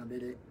get to in a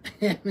minute.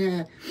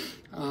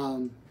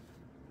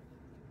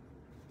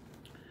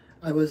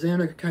 I was in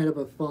a kind of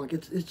a funk.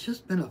 It's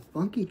just been a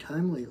funky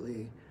time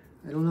lately.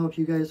 I don't know if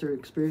you guys are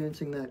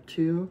experiencing that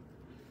too.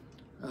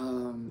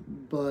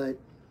 But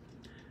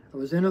I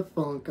was in a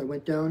funk. I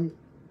went down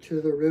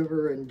to the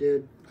river and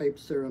did pipe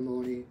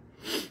ceremony.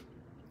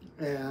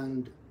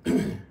 And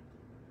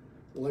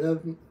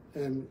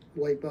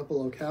White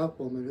Buffalo Calf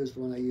Woman, who's the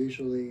one I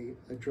usually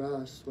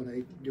address when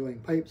I'm doing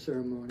pipe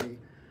ceremony,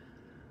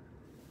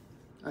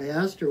 I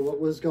asked her what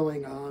was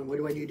going on, what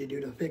do I need to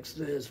do to fix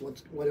this,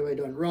 what have I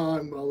done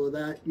wrong, all of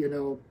that, you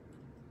know,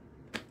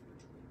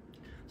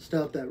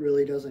 stuff that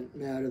really doesn't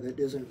matter, that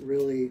isn't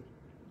really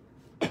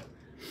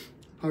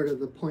part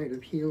of the point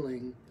of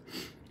healing.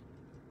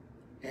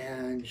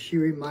 And she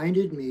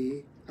reminded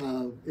me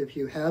of, if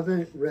you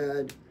haven't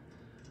read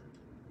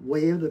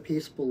Way of the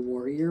Peaceful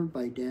Warrior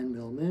by Dan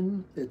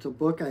Millman, it's a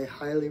book I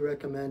highly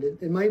recommend.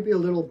 It might be a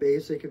little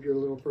basic if you're a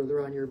little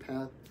further on your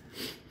path,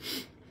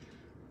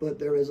 but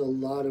there is a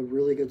lot of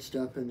really good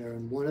stuff in there.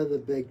 And one of the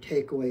big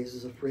takeaways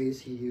is a phrase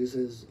he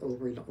uses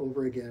over and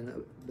over again,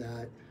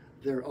 that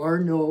there are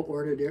no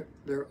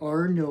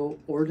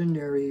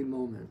ordinary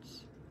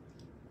moments.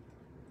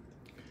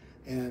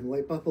 And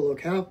White Buffalo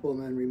Calf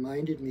Woman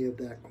reminded me of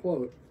that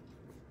quote.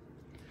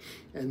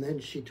 And then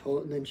she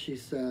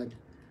said,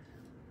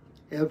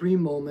 every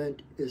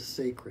moment is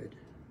sacred.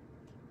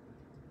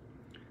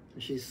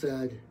 And she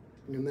said,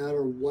 no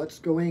matter what's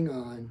going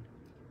on,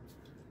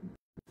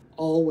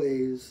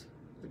 always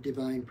a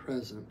divine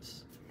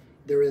presence.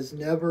 There is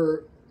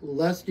never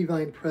less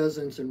divine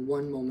presence in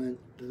one moment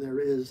than there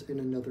is in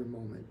another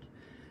moment.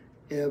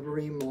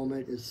 Every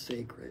moment is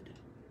sacred,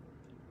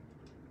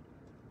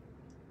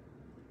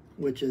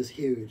 which is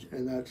huge.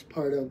 And that's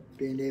part of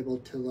being able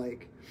to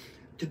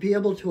be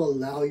able to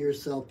allow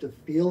yourself to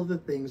feel the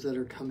things that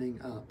are coming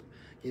up.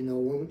 You know,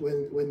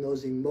 when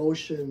those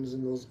emotions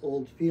and those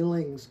old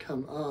feelings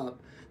come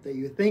up that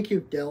you think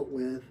you've dealt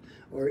with,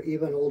 or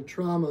even old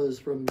traumas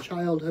from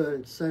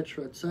childhood,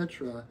 etc.,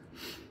 etc.,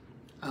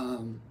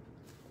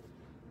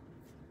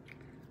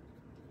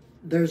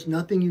 there's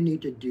nothing you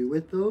need to do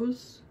with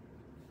those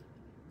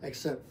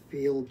except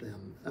feel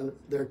them.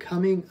 They're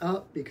coming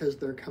up because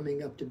they're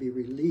coming up to be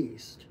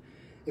released.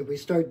 If we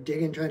start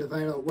digging, trying to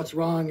find out what's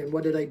wrong and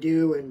what did I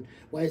do and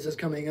why is this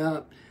coming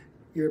up,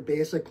 you're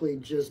basically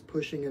just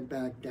pushing it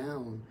back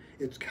down.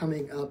 It's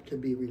coming up to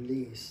be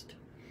released.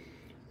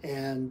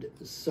 And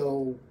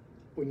so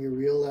when you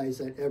realize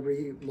that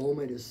every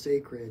moment is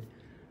sacred,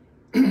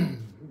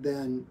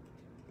 then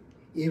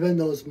even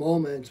those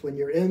moments when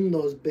you're in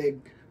those big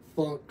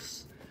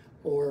funks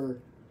or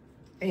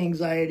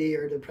anxiety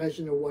or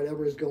depression or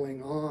whatever is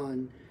going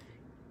on,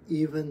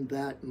 even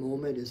that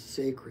moment is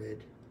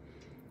sacred.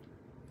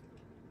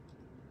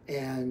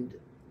 And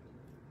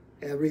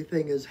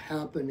everything is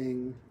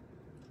happening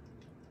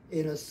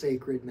in a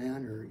sacred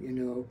manner. You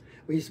know,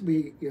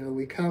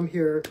 we come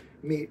here,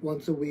 meet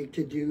once a week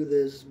to do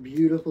this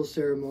beautiful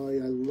ceremony.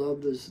 I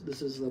love this.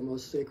 This is the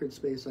most sacred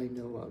space I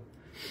know of.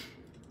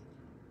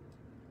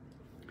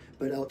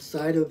 But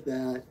outside of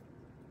that,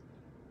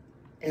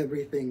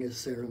 everything is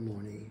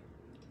ceremony.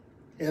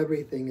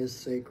 Everything is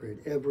sacred.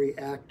 Every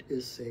act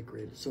is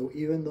sacred. So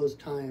even those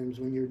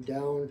times when you're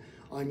down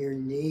on your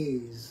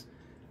knees,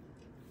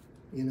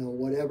 you know,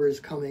 whatever is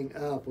coming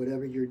up,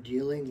 whatever you're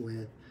dealing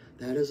with,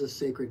 that is a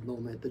sacred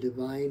moment. The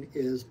divine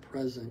is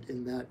present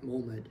in that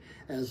moment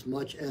as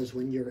much as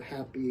when you're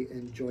happy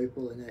and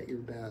joyful and at your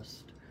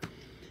best.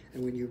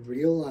 And when you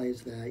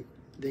realize that,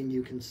 then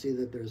you can see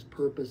that there's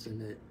purpose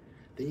in it.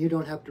 Then you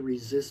don't have to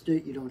resist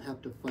it. You don't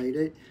have to fight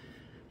it.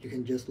 You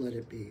can just let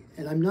it be.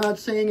 And I'm not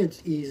saying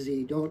it's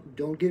easy.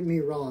 Don't get me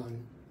wrong.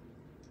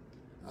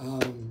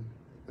 And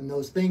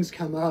those things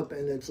come up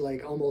and it's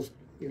like almost,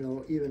 you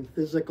know, even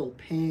physical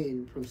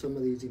pain from some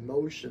of these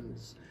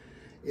emotions.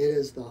 It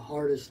is the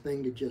hardest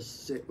thing to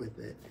just sit with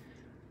it.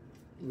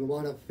 We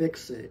want to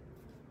fix it.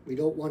 We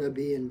don't want to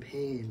be in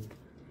pain.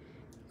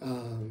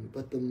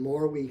 But the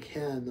more we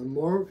can, the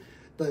more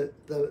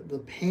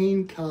the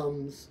pain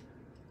comes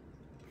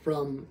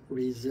from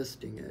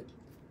resisting it.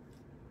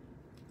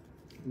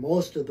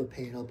 Most of the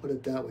pain, I'll put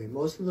it that way,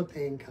 most of the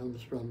pain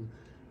comes from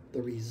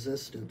the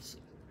resistance.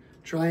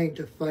 Trying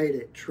to fight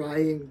it,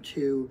 trying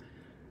to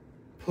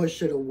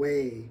push it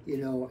away, you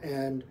know.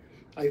 And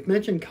I've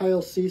mentioned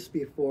Kyle Cease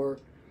before.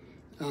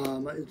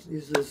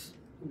 He's this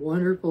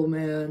wonderful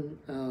man.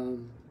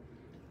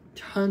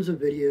 Tons of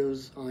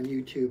videos on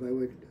YouTube. I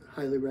would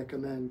highly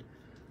recommend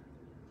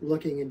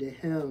looking into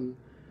him.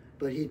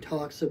 But he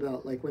talks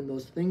about, like, when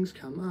those things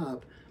come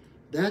up,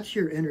 that's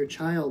your inner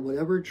child.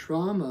 Whatever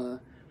trauma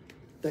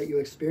that you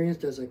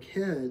experienced as a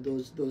kid,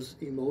 those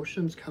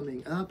emotions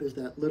coming up is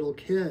that little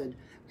kid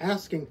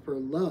asking for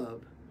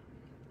love.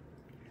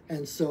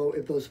 And so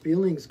if those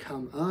feelings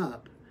come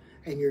up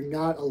and you're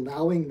not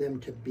allowing them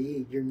to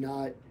be, you're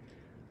not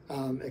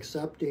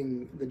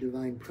accepting the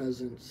divine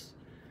presence,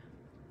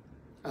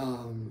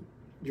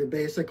 you're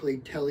basically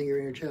telling your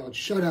inner child,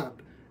 shut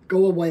up,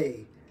 go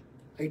away,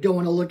 I don't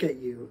want to look at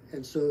you.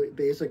 And so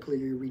basically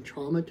you're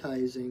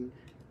re-traumatizing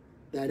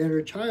that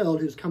inner child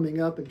who's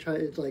coming up and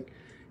it's like,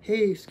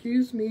 hey,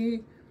 excuse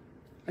me,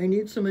 I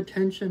need some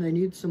attention, I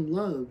need some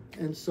love.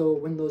 And so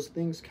when those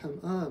things come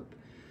up,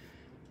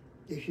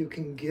 if you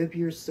can give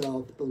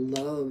yourself the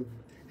love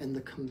and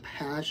the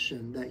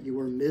compassion that you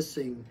were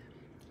missing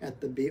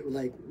at the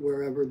like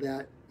wherever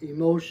that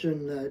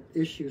emotion, that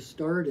issue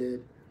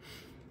started,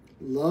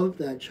 love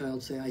that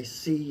child, say, I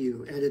see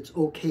you, and it's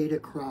okay to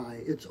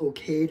cry, it's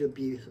okay to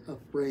be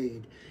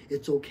afraid,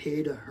 it's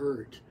okay to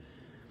hurt.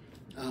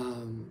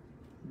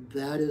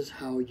 That is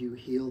how you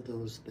heal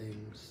those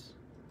things.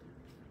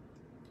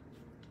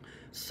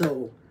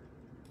 So,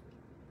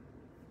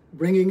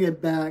 bringing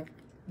it back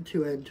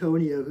to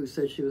Antonia, who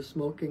said she was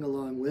smoking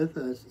along with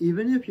us,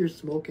 even if you're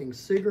smoking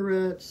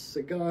cigarettes,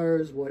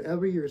 cigars,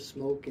 whatever you're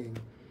smoking,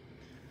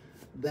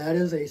 that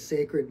is a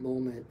sacred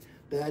moment.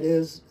 That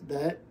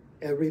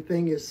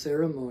everything is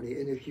ceremony.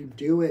 And if you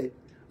do it,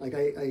 like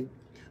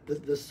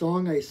the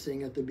song I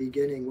sing at the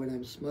beginning when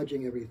I'm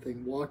smudging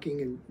everything, Walk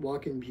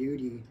in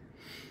Beauty,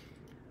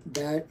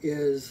 that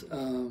is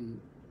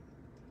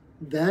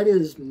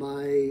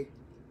my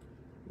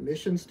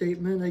mission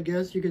statement, I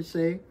guess you could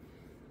say.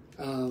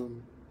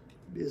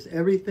 Is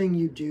everything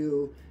you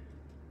do,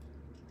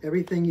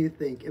 everything you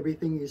think,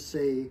 everything you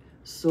say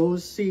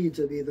sows seeds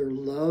of either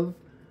love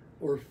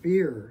or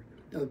fear,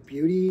 of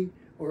beauty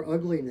or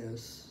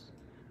ugliness.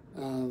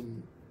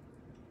 And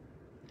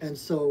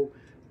so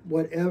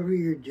whatever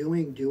you're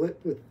doing, do it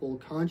with full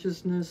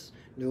consciousness.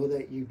 Know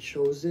that you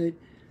chose it,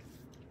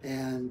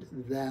 and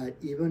that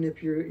even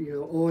if you're, you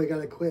know, oh, I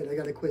gotta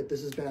quit,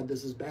 this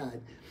is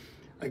bad.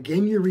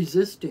 Again, you're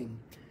resisting.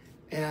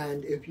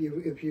 And if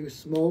you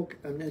smoke,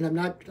 and I'm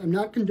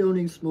not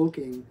condoning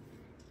smoking,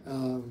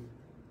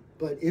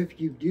 but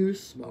if you do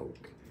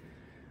smoke,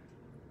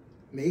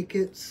 make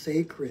it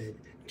sacred.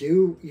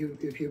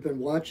 If you've been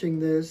watching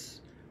this,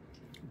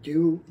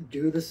 do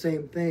the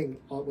same thing.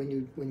 When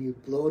you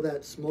blow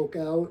that smoke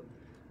out,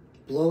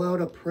 blow out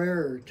a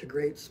prayer to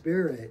Great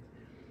Spirit.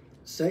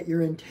 Set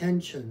your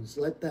intentions.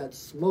 Let that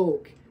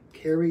smoke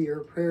carry your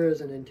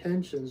prayers and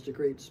intentions to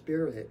Great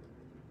Spirit.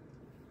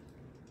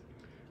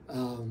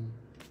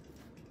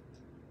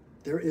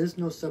 There is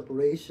no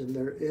separation.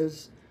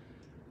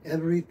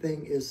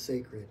 Everything is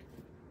sacred.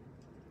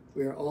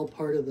 We are all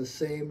part of the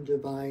same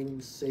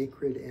divine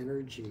sacred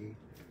energy.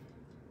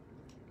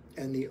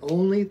 And the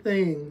only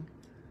thing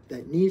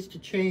that needs to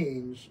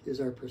change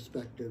is our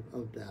perspective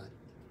of that.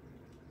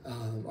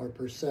 Our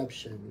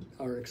perception,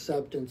 our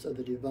acceptance of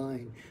the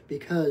divine.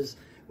 Because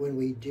when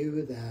we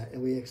do that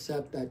and we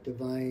accept that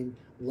divine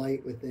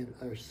light within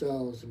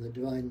ourselves and the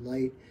divine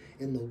light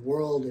in the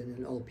world and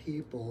in all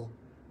people,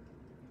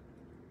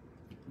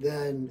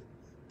 then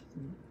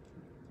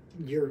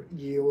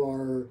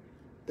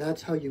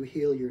that's how you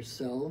heal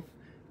yourself.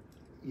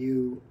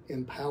 You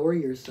empower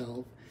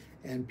yourself,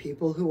 and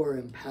people who are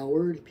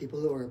empowered,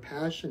 people who are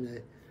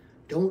passionate,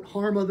 don't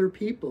harm other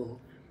people.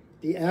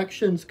 The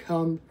actions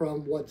come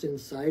from what's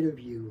inside of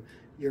you.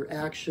 Your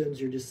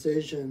actions, your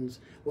decisions,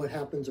 what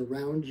happens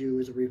around you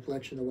is a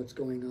reflection of what's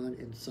going on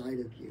inside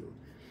of you.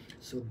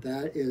 So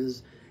that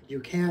is, you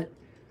can't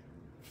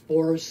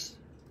force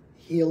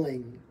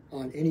healing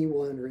on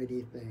anyone or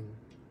anything.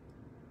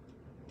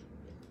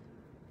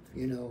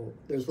 You know,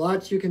 there's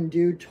lots you can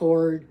do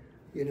toward,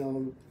 you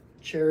know,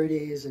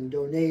 charities and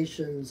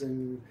donations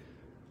and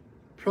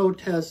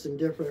protests and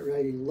different,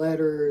 writing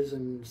letters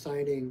and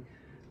signing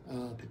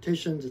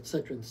petitions,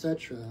 etc.,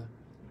 etc.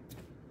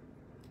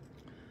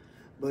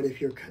 But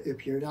if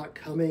you're not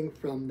coming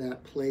from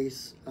that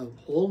place of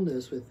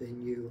wholeness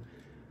within you,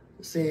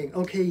 saying,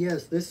 okay,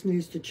 yes, this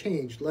needs to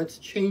change. Let's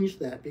change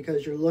that,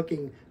 because you're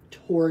looking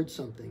towards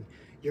something.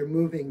 You're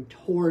moving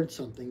towards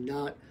something,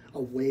 not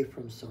away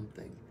from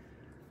something.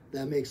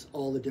 That makes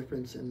all the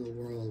difference in the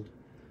world.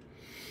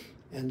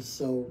 And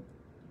so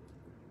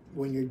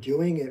when you're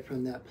doing it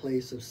from that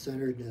place of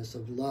centeredness,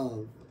 of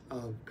love,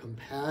 of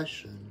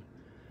compassion,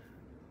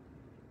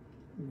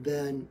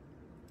 then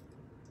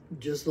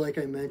just like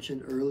I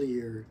mentioned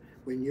earlier,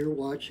 when you're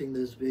watching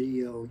this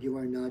video, you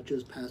are not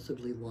just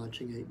passively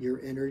watching it.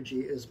 Your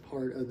energy is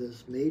part of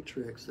this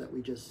matrix that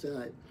we just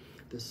said,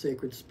 the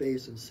sacred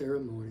space and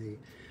ceremony.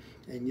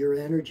 And your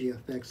energy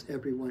affects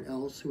everyone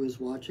else who is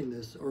watching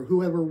this, or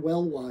whoever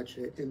will watch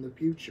it in the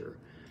future.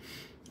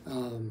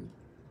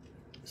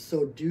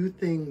 So do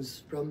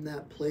things from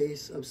that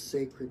place of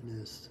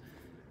sacredness.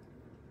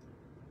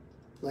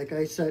 Like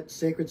I said,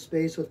 sacred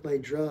space with my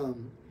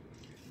drum.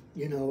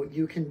 You know,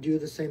 you can do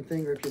the same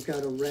thing, or if you've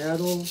got a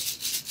rattle,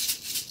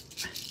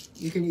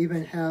 you can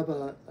even have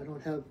I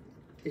don't have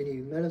any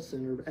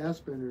medicine or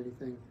aspirin or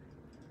anything,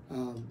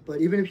 but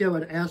even if you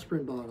have an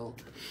aspirin bottle,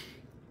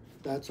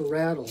 that's a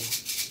rattle.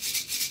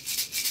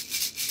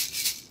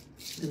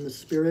 And the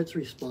spirits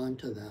respond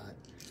to that.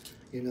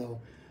 You know,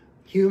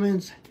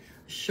 humans,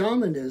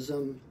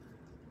 shamanism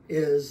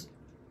is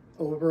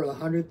over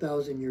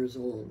 100,000 years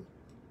old,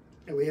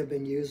 and we have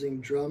been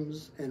using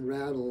drums and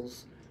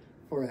rattles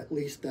for at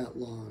least that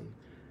long.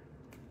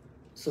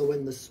 So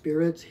when the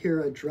spirits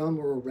hear a drum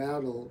or a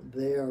rattle,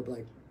 they are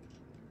like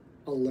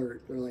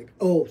alert. They're like,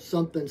 oh,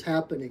 something's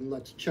happening,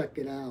 let's check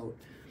it out.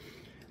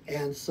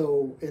 And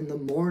so in the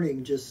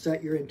morning, just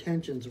set your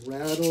intentions.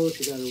 Rattle if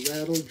you got a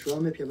rattle,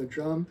 drum if you have a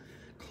drum,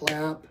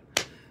 clap,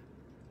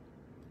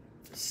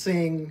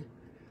 sing,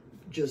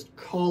 just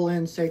call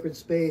in sacred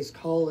space,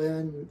 call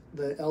in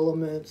the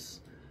elements,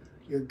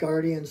 your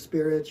guardian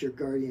spirits, your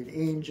guardian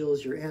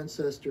angels, your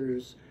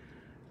ancestors,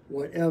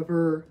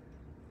 whatever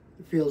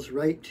feels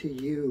right to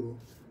you,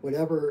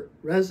 whatever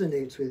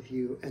resonates with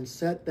you, and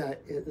set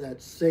that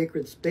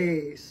sacred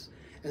space.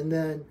 And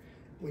then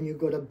when you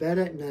go to bed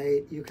at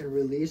night, you can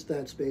release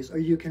that space, or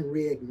you can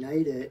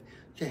reignite it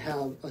to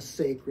have a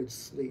sacred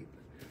sleep.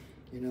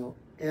 You know,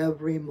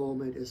 every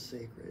moment is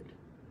sacred.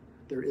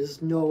 There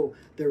is no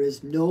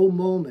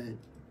moment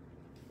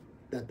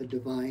that the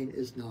divine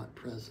is not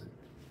present.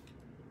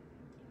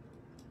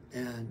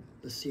 And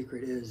the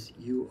secret is,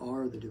 you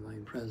are the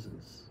divine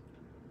presence.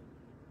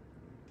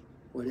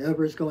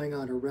 Whatever's going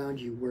on around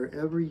you,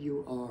 wherever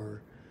you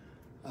are,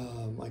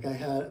 like I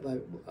had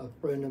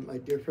my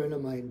dear friend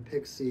of mine,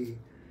 Pixie,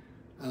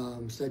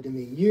 said to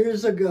me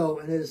years ago,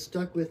 and it has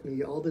stuck with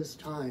me all this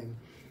time.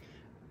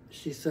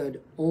 She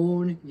said,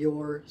 own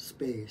your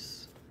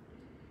space.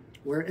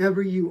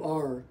 Wherever you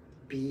are,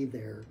 be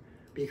there,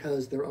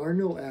 because there are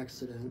no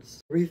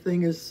accidents.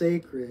 Everything is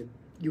sacred.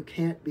 You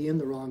can't be in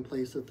the wrong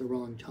place at the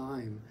wrong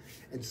time.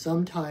 And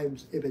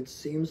sometimes, if it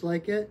seems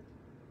like it,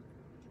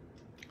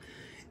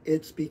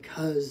 it's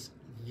because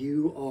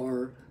you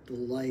are the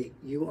light.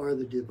 You are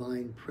the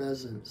divine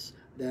presence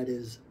that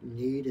is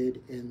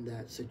needed in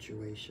that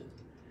situation.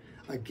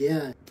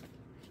 Again,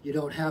 you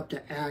don't have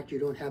to act. You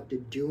don't have to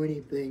do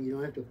anything. You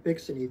don't have to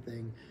fix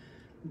anything.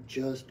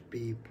 Just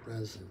be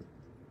present.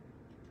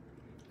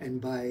 And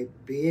by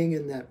being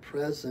in that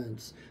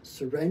presence,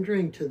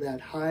 surrendering to that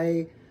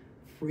high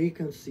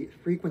frequency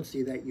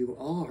that you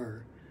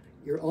are,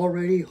 you're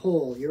already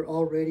whole. You're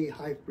already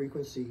high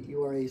frequency.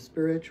 You are a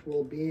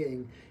spiritual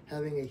being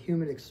having a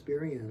human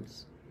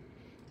experience.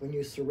 When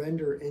you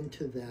surrender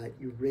into that,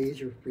 you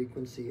raise your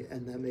frequency,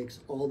 and that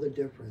makes all the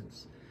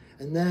difference.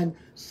 And then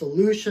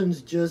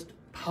solutions just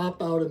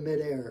pop out of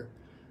midair.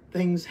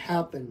 Things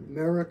happen.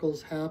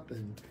 Miracles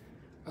happen.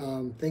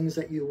 Things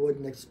that you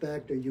wouldn't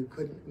expect or you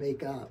couldn't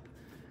make up.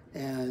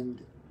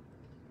 And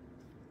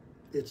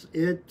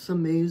it's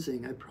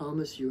amazing. I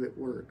promise you it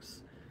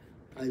works.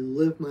 I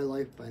live my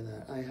life by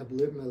that. I have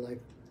lived my life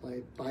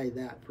by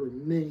that for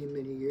many,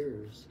 many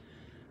years.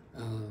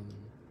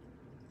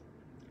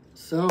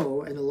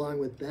 So, and along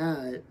with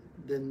that,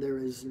 then there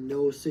is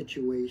no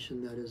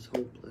situation that is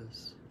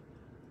hopeless.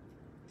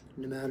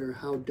 No matter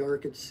how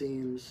dark it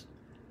seems,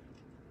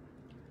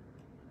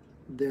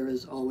 there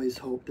is always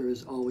hope. There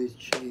is always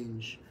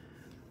change.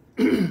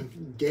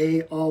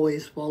 Day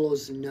always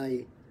follows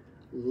night.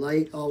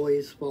 Light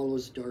always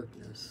follows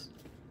darkness.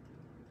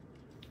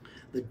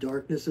 The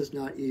darkness is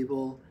not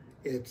evil,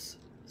 it's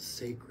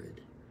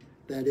sacred.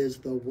 That is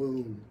the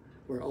womb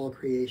where all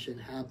creation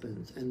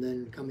happens. And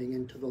then coming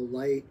into the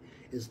light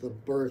is the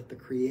birth, the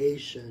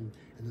creation,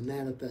 and the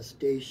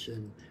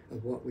manifestation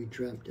of what we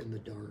dreamt in the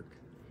dark.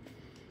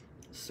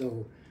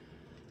 So,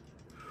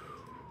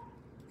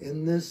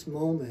 in this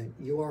moment,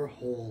 you are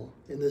whole.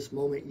 In this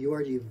moment, you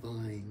are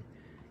divine.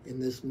 In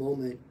this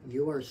moment,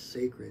 you are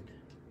sacred.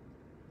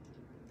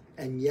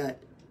 And yet,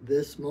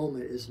 this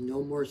moment is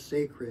no more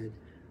sacred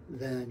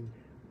than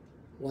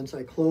once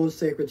I close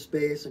Sacred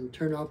Space and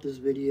turn off this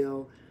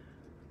video,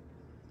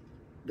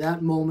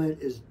 that moment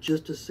is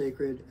just as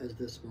sacred as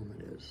this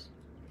moment is.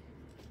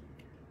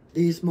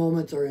 These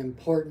moments are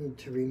important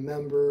to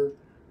remember,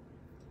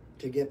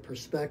 to get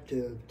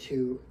perspective,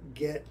 to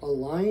get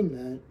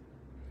alignment,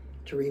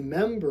 to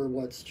remember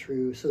what's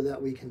true so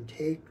that we can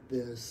take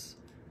this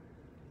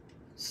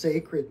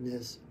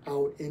sacredness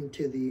out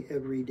into the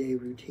everyday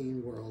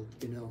routine world,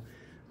 you know.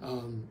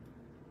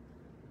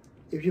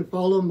 If you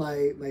follow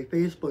my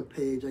Facebook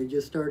page, I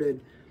just started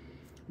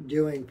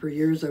doing, for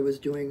years I was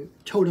doing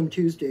Totem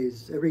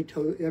Tuesdays.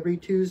 Every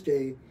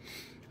Tuesday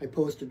I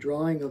post a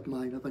drawing of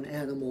mine of an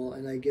animal,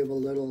 and I give a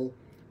little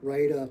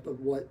write-up of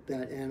what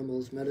that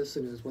animal's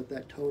medicine is, what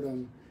that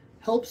totem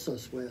helps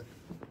us with.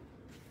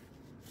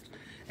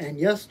 And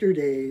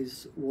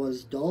yesterday's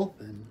was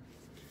dolphin.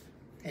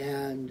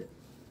 And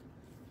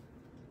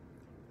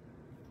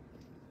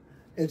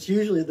it's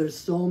usually, there's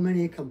so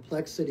many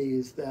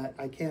complexities that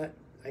I can't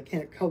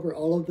cover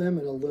all of them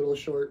in a little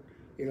short,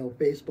 you know,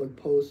 Facebook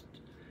post.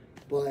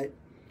 But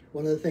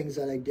one of the things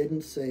that I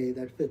didn't say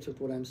that fits with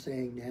what I'm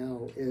saying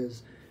now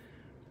is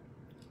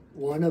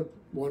one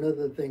of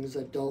the things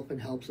that dolphin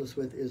helps us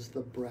with is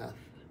the breath.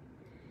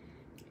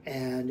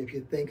 And if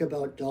you think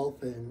about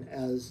dolphin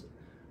as,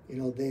 you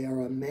know, they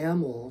are a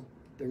mammal,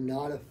 they're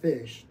not a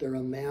fish, they're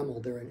a mammal,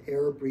 they're an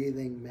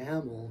air-breathing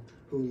mammal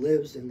who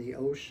lives in the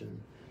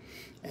ocean.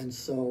 And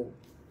so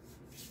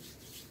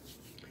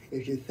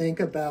if you think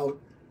about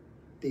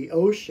the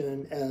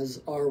ocean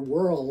as our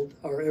world,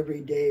 our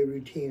everyday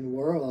routine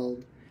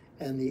world,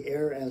 and the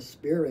air as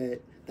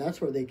spirit,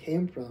 that's where they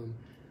came from,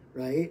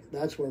 right?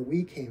 That's where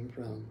we came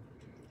from.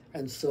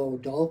 And so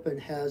dolphin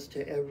has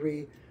to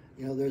every,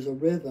 you know, there's a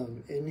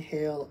rhythm,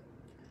 inhale,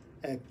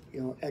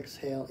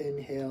 exhale,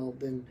 inhale,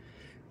 then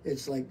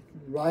it's like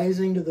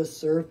rising to the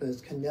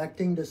surface,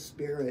 connecting to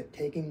spirit,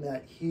 taking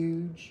that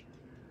huge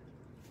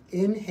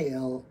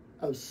inhale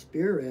of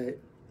spirit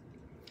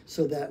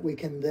so that we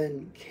can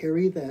then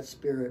carry that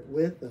spirit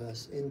with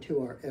us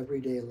into our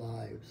everyday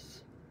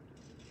lives.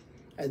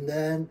 And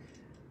then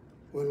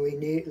when we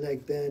need,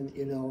 like, then,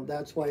 you know,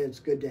 that's why it's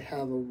good to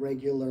have a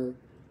regular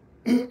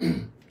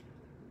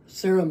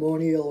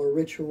ceremonial or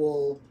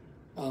ritual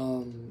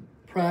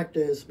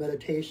practice,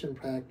 meditation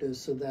practice,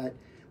 so that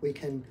we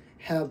can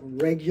have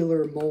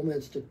regular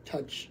moments to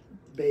touch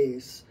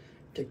base,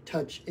 to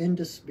touch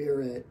into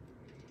spirit,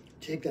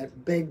 take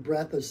that big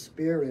breath of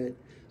spirit,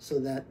 so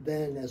that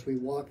then as we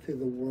walk through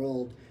the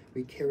world,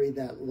 we carry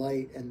that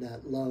light and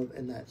that love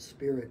and that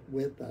spirit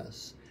with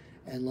us.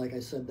 And like I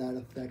said, that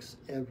affects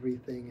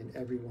everything and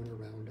everyone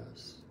around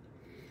us.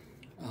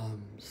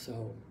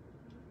 So,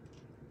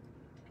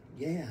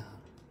 yeah.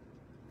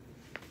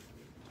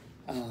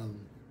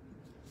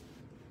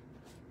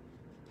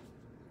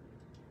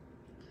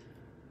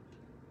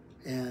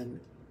 And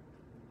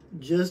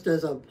just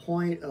as a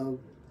point of,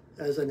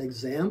 as an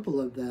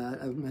example of that,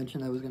 I've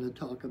mentioned I was going to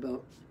talk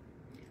about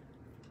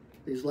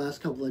these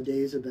last couple of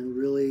days have been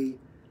really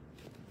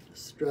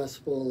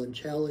stressful and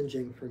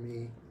challenging for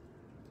me.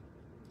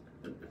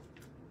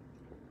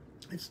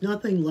 It's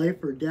nothing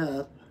life or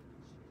death,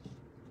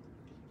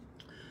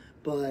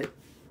 but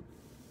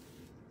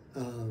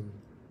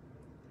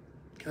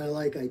kind of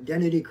like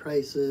identity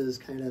crisis,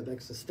 kind of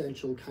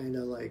existential, kind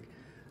of like,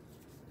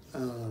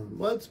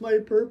 what's my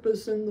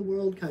purpose in the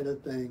world kind of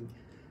thing.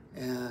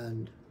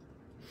 And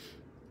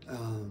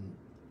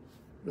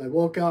I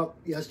woke up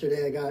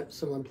yesterday, I got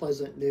some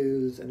unpleasant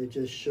news, and it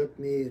just shook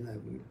me, and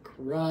I'm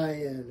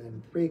crying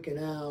and freaking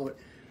out.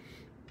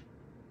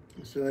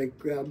 So I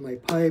grabbed my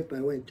pipe,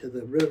 I went to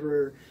the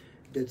river,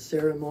 did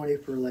ceremony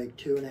for like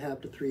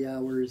 2.5 to 3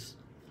 hours.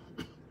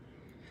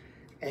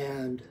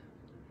 And,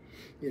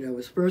 you know, it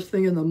was first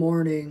thing in the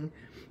morning,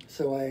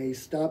 so I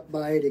stopped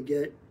by to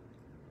get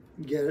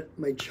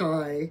my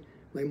chai,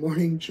 my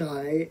morning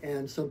chai,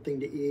 and something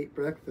to eat,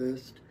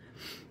 breakfast.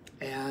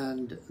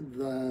 And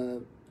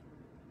the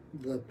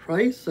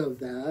price of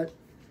that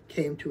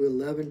came to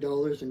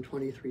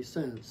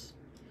 $11.23,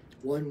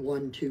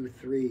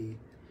 1123.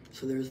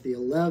 So there's the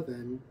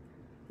 11,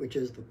 which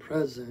is the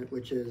present,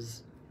 which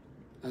is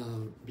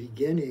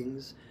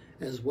beginnings,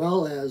 as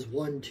well as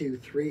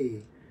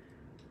 123,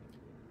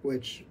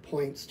 which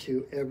points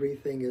to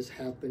everything is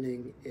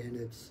happening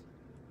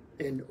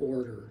in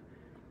order.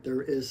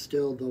 There is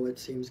still, though it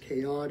seems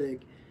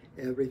chaotic,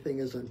 everything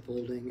is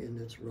unfolding in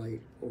its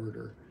right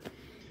order.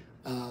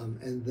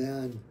 And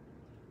then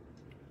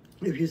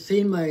if you've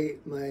seen my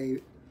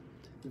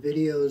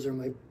videos or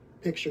my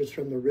pictures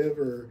from the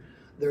river,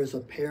 there's a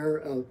pair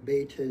of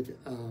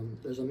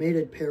there's a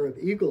mated pair of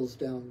eagles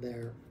down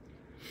there.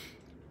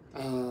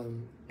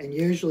 And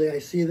usually I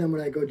see them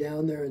when I go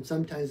down there, and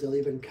sometimes they'll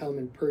even come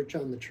and perch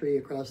on the tree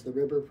across the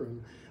river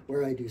from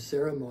where I do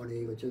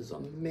ceremony, which is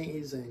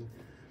amazing.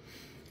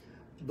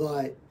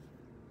 But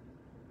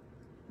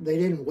they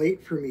didn't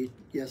wait for me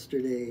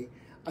yesterday.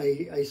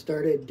 I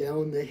started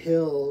down the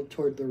hill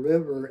toward the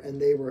river,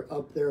 and they were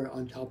up there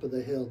on top of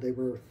the hill. They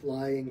were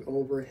flying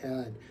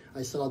overhead.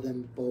 I saw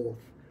them both.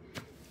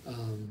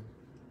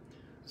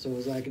 So it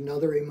was like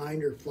another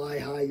reminder, fly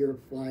high, you're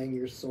flying,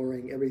 you're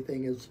soaring,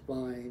 everything is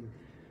fine.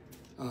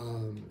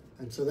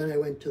 And so then I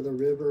went to the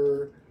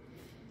river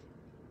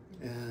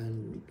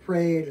and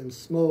prayed and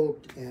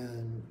smoked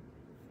and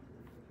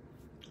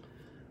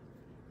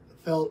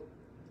felt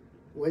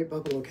White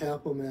Buffalo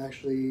Cattleman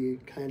actually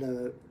kind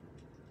of,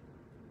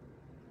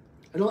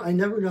 I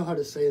never know how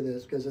to say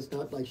this because it's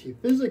not like she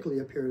physically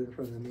appeared in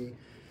front of me,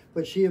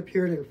 but she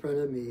appeared in front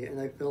of me and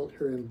I felt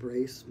her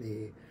embrace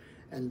me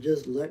and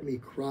just let me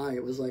cry.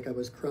 It was like I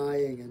was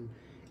crying, and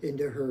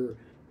into her,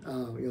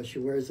 you know, she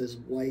wears this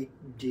white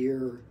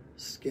deer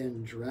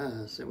skin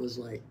dress. It was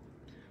like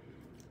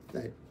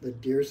that the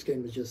deer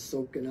skin was just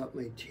soaking up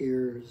my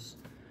tears.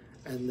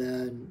 And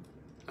then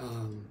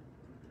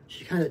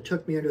she kind of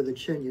took me under the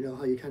chin. You know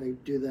how you kind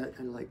of do that,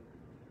 kind of like,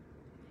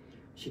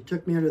 she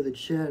took me under the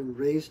chin,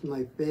 raised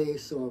my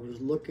face so I was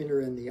looking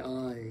her in the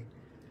eye,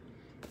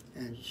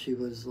 and she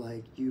was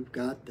like, "You've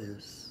got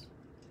this.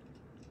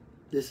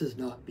 This is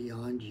not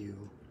beyond you."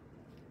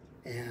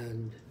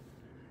 And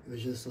it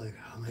was just like,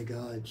 oh my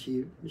God,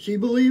 she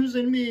believes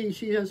in me.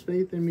 She has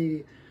faith in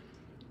me.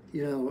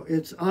 You know,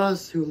 it's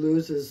us who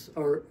loses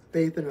our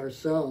faith in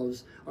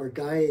ourselves. Our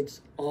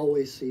guides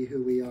always see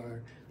who we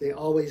are. They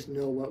always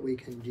know what we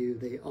can do.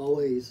 They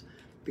always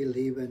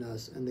believe in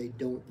us, and they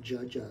don't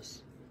judge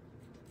us.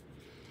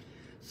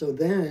 So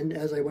then,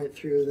 as I went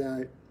through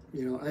that,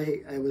 you know,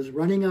 I was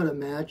running out of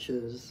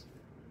matches.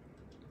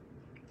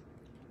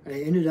 I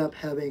ended up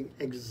having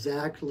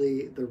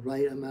exactly the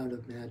right amount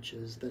of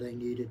matches that I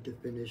needed to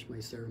finish my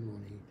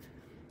ceremony.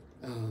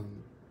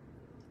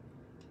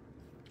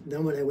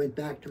 Then when I went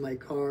back to my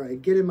car, I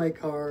get in my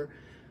car,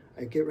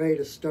 I get ready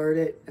to start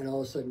it, and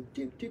all of a sudden,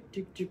 tick, tick,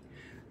 tick, tick,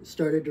 it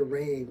started to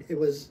rain. It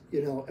was,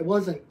 you know, it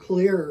wasn't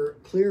clear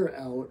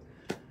out,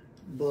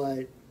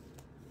 but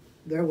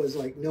there was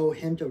like no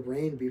hint of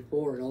rain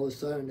before, and all of a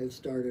sudden it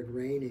started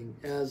raining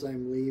as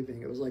I'm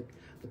leaving. It was like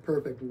the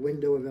perfect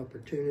window of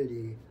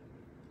opportunity.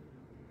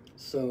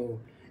 So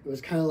it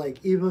was kind of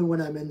like, even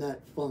when I'm in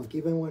that funk,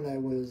 even when I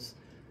was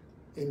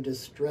in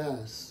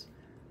distress,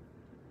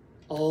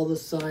 all the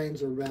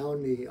signs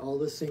around me, all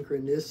the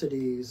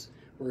synchronicities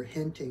were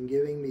hinting,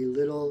 giving me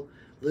little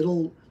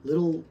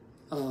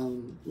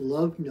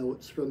love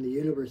notes from the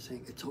universe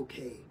saying, it's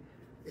okay,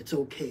 it's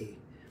okay.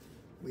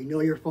 We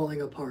know you're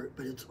falling apart,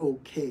 but it's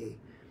okay.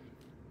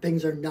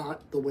 Things are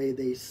not the way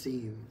they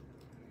seem.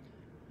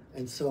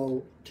 And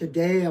so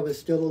today I was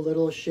still a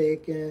little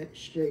shaken,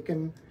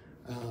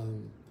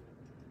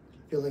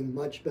 feeling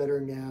much better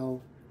now.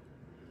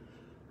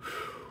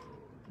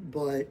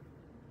 But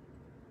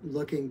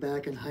looking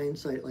back in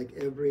hindsight, like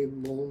every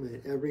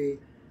moment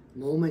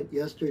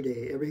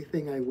yesterday,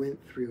 everything I went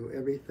through,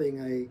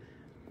 everything I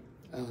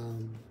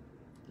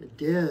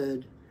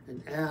did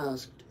and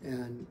asked,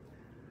 and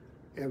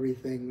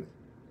everything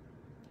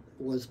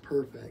was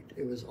perfect.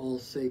 It was all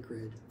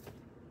sacred.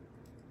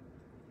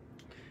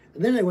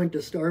 And then I went to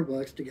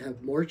Starbucks to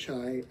have more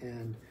chai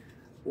and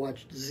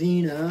watched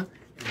Xena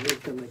and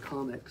looked at my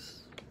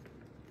comics.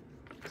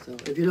 So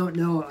if you don't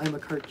know, I'm a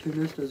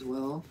cartoonist as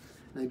well.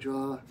 And I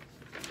draw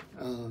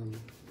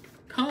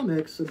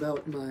comics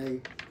about my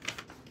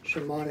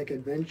shamanic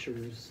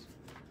adventures.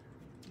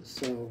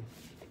 So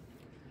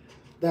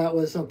that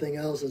was something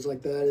else. It's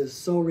like, that is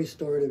so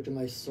restorative to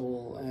my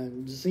soul.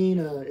 And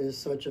Xena is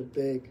such a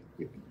big,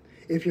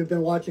 if you've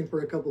been watching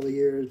for a couple of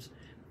years,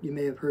 you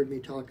may have heard me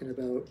talking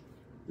about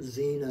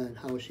Xena and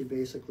how she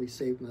basically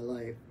saved my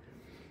life.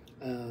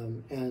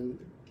 And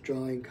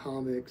drawing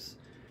comics,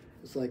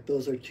 it's like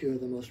those are two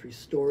of the most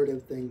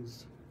restorative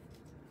things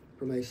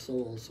for my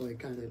soul. So I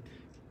kind of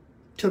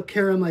took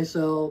care of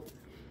myself,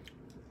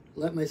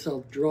 let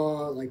myself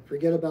draw, like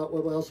forget about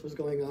what else was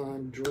going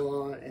on,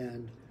 draw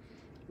and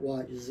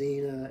watch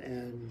Xena,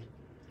 and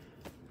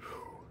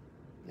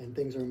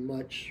things are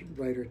much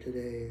brighter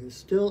today. It's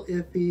still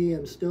iffy,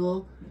 I'm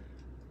still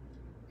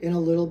in a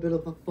little bit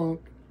of a funk,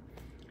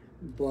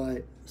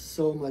 but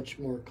so much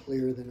more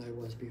clear than I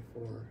was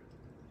before.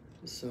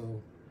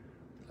 So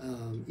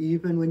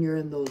even when you're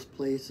in those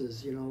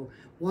places, you know,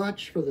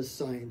 watch for the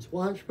signs,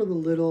 watch for the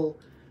little,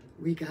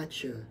 we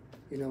got you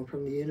know,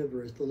 from the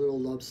universe, the little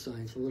love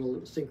signs, the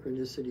little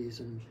synchronicities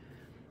and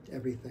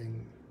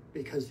everything,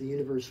 because the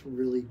universe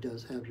really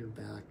does have your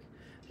back.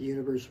 The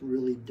universe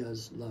really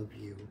does love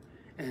you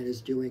and is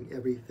doing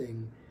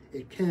everything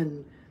it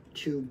can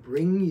to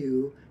bring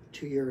you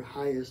to your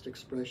highest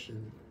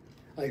expression.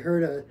 I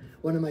heard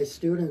one of my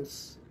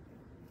students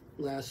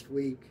last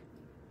week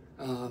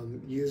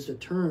used a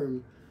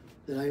term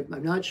that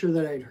I'm not sure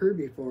that I'd heard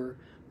before,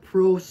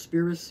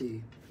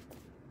 prospiracy,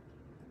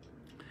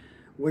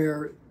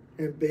 where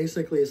it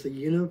basically is the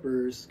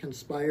universe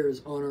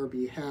conspires on our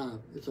behalf.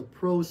 It's a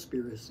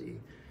prospiracy.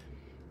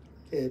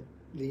 The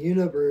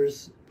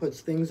universe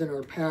puts things in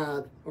our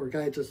path or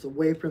guides us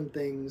away from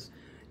things,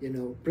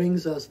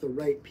 brings us the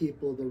right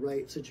people, the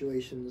right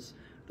situations,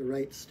 the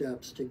right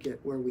steps to get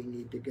where we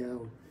need to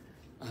go.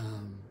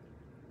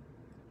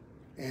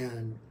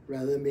 And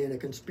rather than being a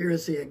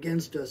conspiracy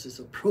against us, it's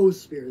a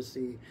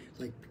prospiracy.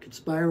 It's like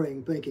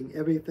conspiring, making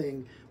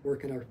everything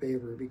work in our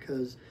favor,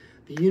 because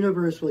the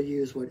universe will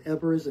use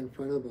whatever is in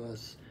front of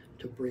us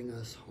to bring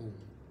us home.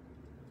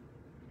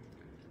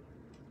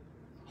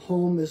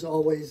 Home is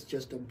always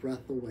just a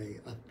breath away,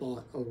 a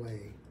thought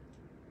away.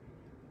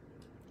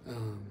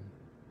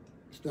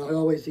 It's not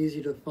always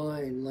easy to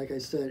find. Like I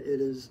said,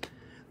 it is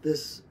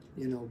this,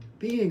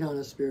 being on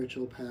a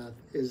spiritual path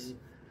is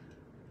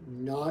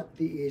not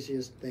the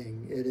easiest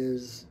thing.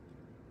 It's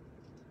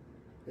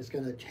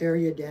going to tear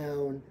you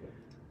down,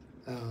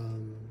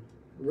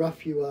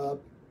 rough you up,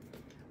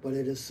 but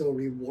it is so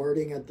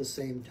rewarding at the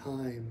same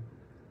time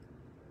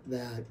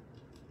that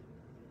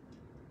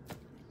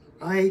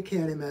I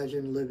can't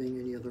imagine living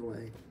any other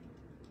way.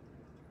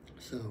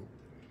 So,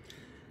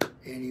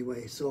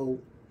 anyway, so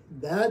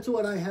that's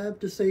what I have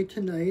to say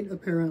tonight,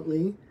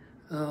 apparently.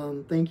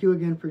 Thank you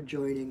again for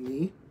joining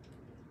me.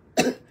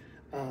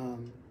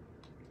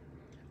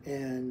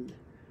 And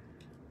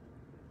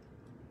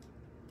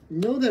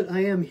know that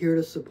I am here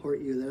to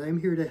support you, that I'm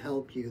here to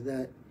help you,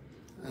 that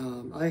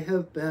I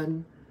have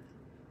been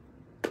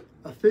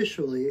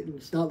officially,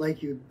 it's not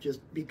like you just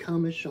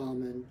become a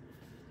shaman.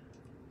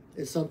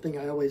 It's something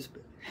I always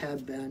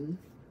have been.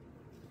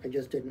 I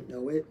just didn't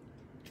know it.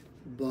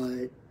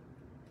 But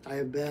I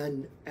have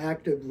been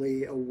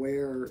actively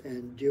aware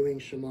and doing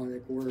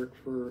shamanic work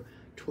for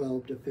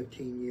 12 to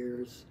 15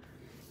 years.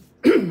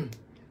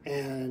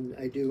 And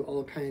I do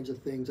all kinds of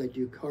things. I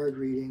do card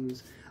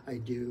readings. I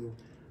do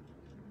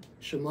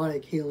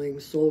shamanic healing,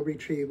 soul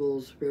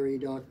retrievals, fairy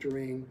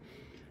doctoring,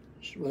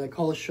 what I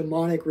call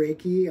shamanic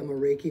Reiki. I'm a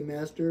Reiki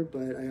master,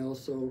 but I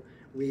also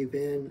weave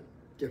in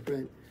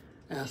different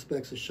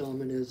aspects of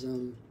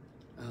shamanism.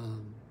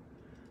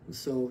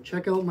 So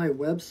check out my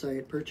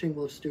website,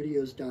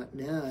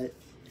 perchingwolfstudios.net,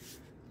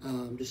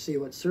 to see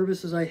what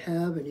services I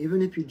have. And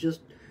even if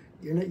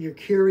you're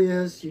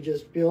curious, you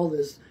just feel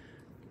this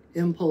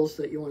impulse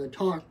that you want to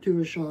talk to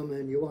a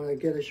shaman, you want to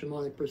get a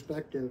shamanic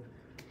perspective,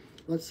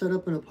 let's set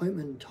up an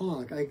appointment and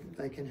talk. I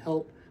can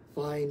help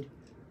find,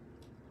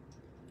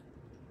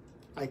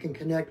 I can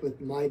connect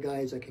with my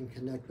guides, I can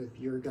connect with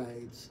your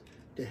guides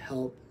to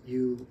help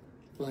you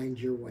find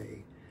your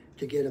way,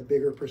 to get a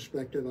bigger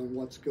perspective on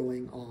what's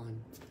going on.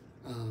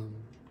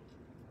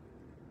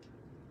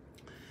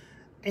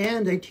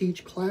 And I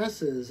teach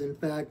classes. In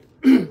fact,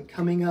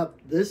 coming up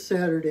this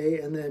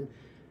Saturday, and then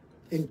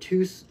in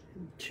two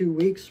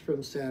weeks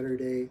from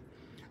Saturday,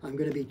 I'm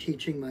going to be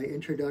teaching my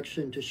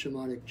Introduction to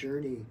Shamanic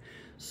Journey.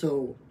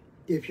 So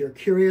if you're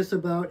curious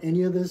about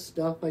any of this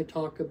stuff I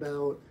talk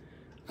about,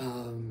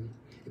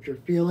 if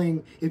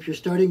you're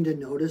starting to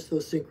notice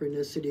those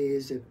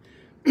synchronicities,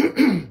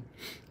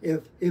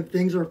 if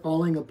things are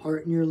falling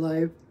apart in your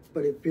life,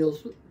 but it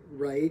feels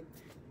right,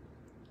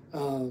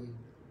 or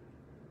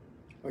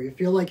you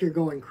feel like you're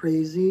going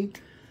crazy,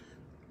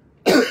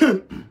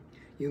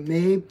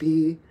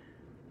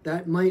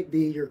 that might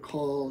be your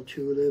call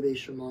to live a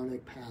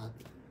shamanic path.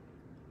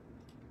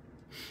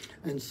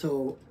 And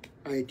so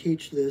I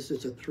teach this.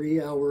 It's a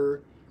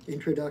 3-hour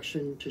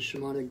Introduction to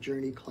Shamanic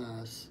Journey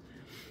class,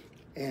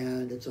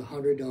 and it's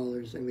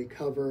 $100,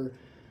 and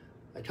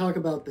I talk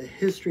about the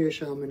history of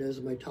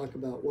shamanism, I talk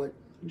about what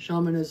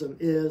shamanism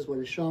is, what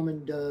a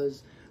shaman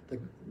does,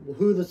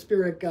 who the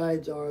spirit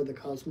guides are, the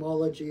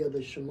cosmology of the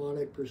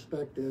shamanic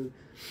perspective,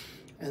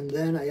 and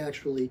then I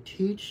actually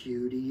teach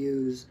you to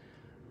use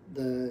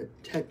the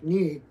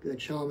technique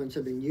that shamans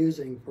have been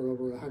using for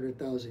over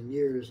 100,000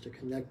 years to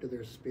connect to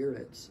their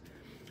spirits.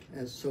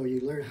 And so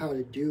you learn how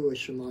to do a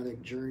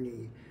shamanic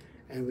journey.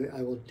 And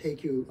I'll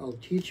teach you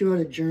how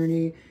to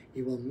journey.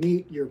 You will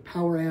meet your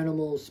power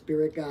animal,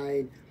 spirit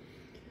guide.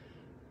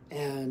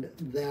 And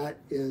that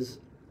is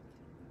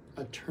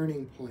a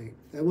turning point.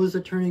 That was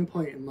a turning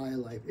point in my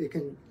life. It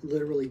can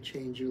literally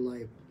change your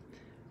life.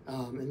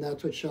 And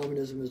that's what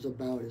shamanism is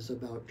about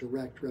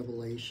direct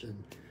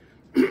revelation.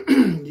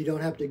 You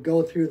don't have to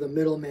go through the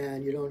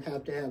middleman. You don't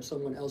have to have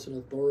someone else in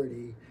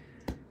authority.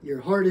 Your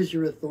heart is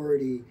your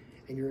authority,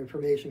 and your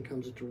information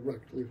comes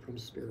directly from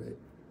spirit.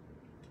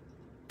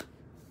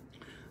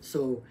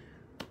 So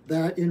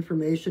that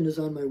information is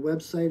on my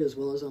website as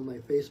well as on my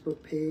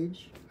Facebook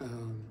page.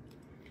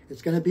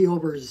 It's going to be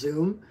over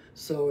Zoom,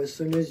 so as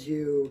soon as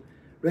you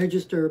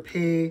register or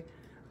pay,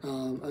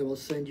 I will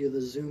send you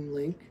the Zoom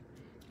link.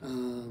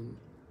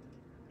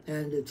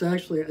 And it's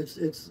actually,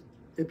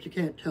 if you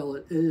can't tell,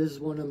 it is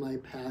one of my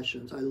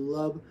passions. I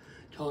love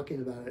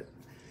talking about it.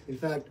 In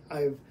fact,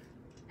 I've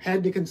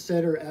had to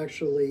consider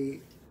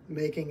actually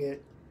making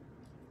it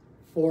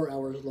 4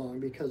 hours long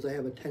because I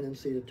have a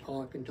tendency to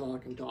talk and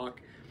talk and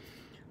talk.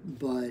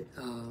 But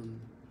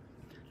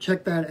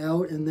check that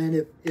out. And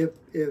then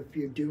if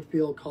you do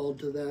feel called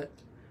to that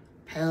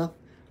path,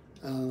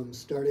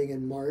 starting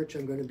in March,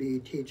 I'm going to be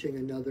teaching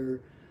another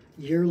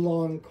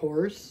year-long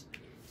course.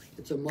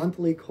 It's a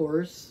monthly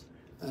course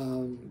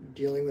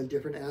dealing with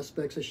different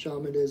aspects of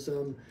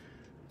shamanism,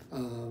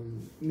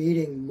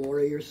 meeting more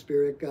of your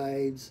spirit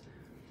guides,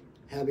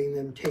 having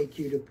them take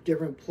you to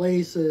different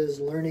places,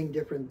 learning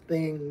different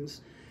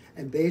things,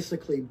 and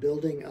basically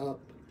building up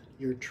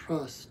your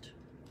trust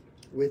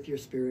with your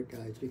spirit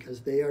guides,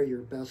 because they are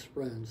your best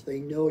friends. They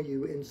know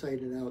you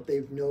inside and out.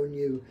 They've known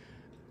you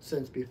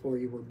since before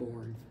you were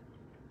born.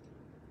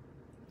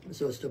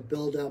 So it's to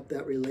build up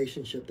that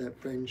relationship, that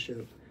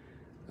friendship,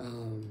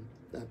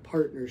 that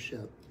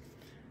partnership.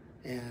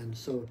 And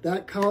so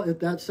if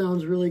that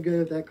sounds really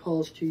good, if that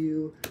calls to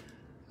you,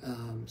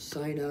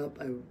 sign up.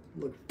 I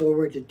look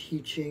forward to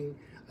teaching.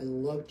 I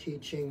love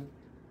teaching.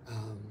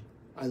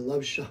 I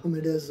love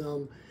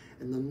shamanism.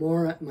 And the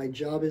more, my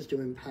job is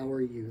to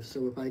empower you.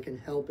 So if I can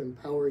help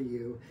empower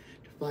you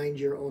to find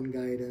your own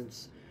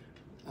guidance,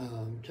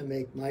 to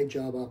make my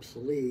job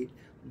obsolete,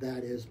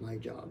 that is my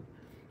job.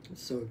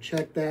 So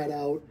check that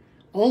out.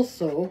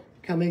 Also,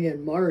 coming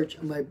in March,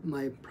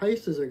 my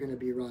prices are going to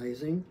be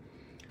rising.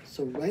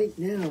 So right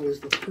now is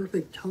the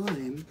perfect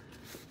time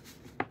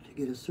to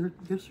get a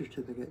gift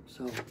certificate.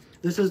 So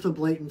this is the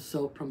blatant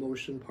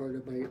self-promotion part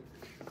of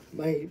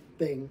my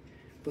thing.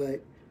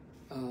 But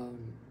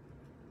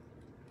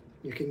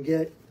you can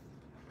get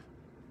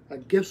a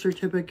gift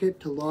certificate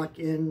to lock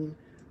in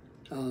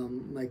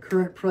my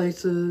current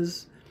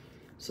prices,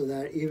 so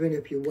that even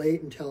if you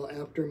wait until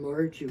after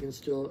March, you'll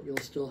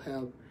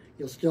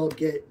still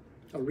get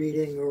a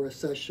reading or a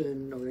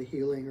session or a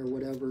healing or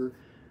whatever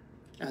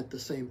at the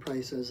same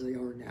price as they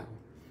are now.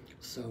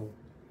 So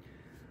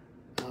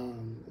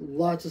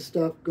lots of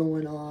stuff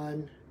going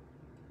on,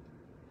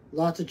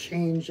 lots of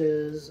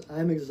changes.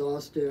 I'm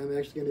exhausted. I'm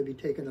actually going to be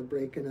taking a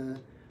break in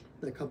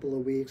a couple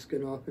of weeks,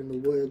 getting off in the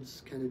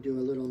woods, kind of do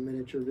a little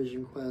miniature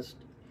vision quest,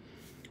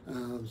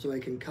 so I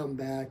can come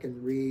back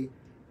and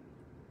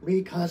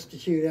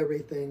reconstitute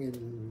everything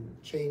and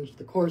change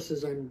the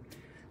courses I'm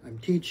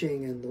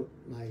teaching and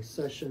my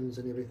sessions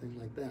and everything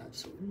like that.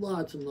 So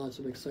lots and lots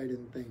of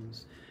exciting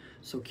things.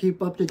 So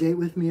keep up to date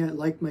with me.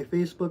 Like my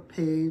Facebook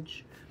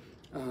page,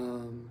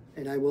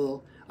 and I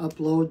will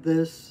upload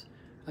this.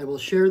 I will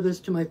share this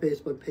to my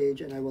Facebook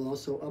page, and I will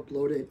also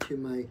upload it to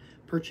my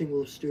Perching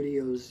Wolf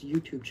Studios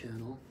YouTube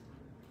channel.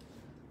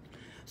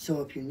 So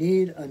if you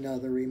need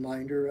another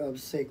reminder of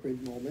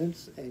sacred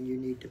moments and you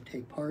need to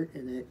take part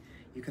in it,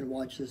 you can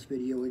watch this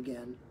video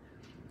again.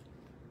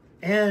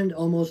 And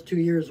almost 2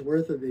 years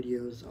worth of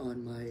videos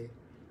on my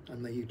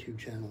YouTube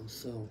channel.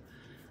 So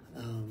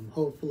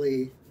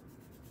hopefully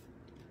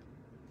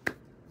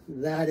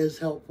that is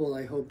helpful.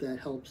 I hope that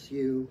helps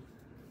you.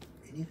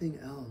 Anything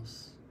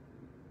else?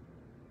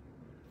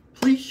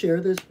 Please share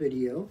this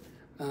video.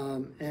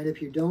 And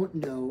if you don't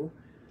know,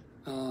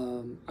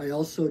 I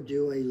also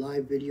do a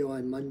live video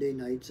on Monday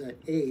nights at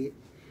 8,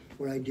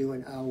 where I do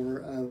an hour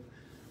of,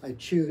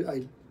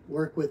 I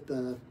work with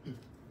the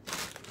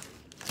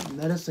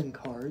medicine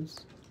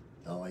cards.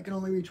 Oh, I can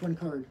only reach one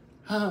card.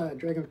 Ha,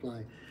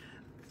 dragonfly.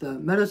 The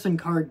medicine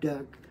card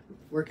deck,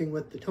 working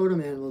with the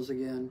totem animals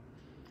again.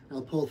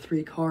 I'll pull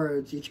 3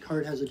 cards. Each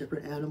card has a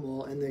different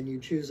animal, and then you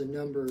choose a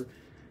number,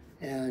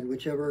 and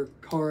whichever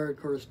card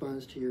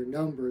corresponds to your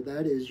number,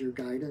 that is your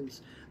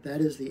guidance.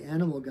 That is the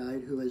animal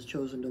guide who has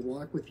chosen to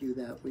walk with you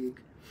that week.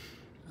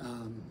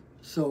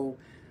 So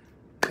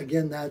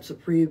again, that's a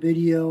free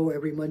video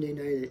every Monday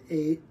night at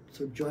 8.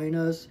 So join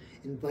us,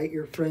 invite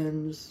your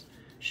friends,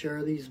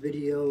 share these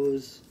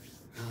videos,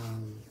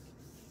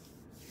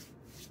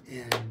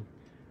 and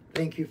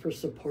thank you for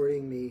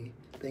supporting me.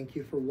 Thank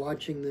you for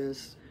watching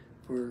this,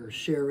 for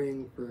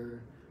sharing,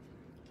 for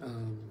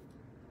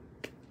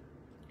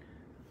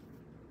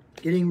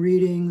getting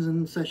readings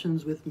and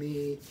sessions with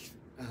me.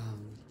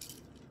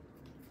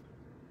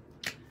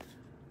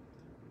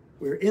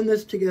 We're in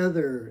this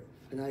together,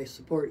 and I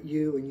support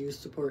you and you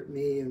support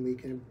me,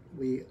 and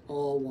we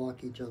all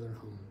walk each other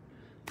home.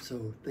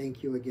 So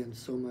thank you again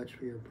so much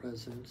for your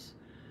presence.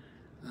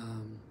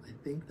 I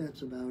think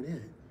that's about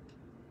it.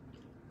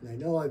 And I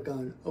know I've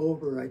gone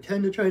over. I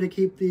tend to try to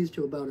keep these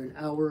to about an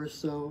hour or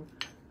so.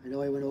 I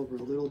know I went over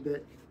a little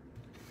bit.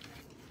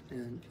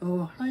 And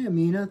oh, hi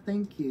Amina,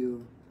 thank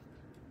you.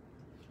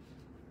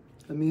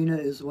 Amina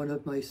is one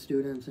of my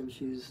students, and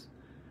she's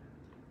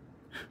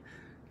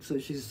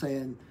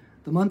saying,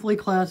 the monthly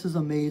class is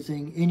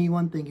amazing.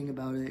 Anyone thinking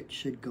about it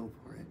should go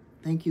for it.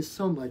 Thank you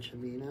so much,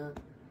 Amina.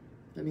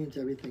 That means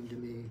everything to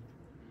me.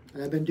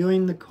 And I've been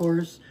doing the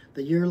course,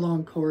 the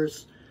year-long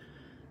course,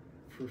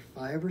 for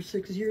 5 or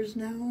 6 years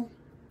now.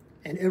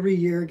 And every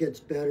year gets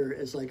better.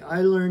 It's like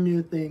I learn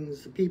new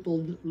things. The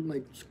people,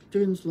 my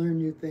students learn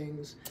new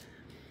things.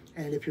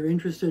 And if you're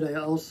interested, I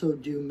also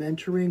do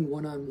mentoring,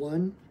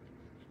 one-on-one,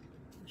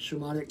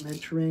 shamanic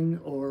mentoring,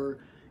 or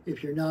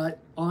if you're not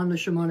on the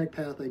shamanic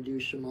path, I do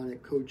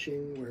shamanic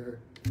coaching, where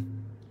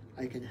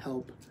I can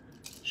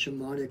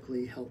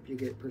shamanically help you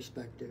get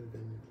perspective,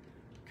 and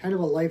kind of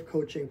a life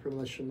coaching from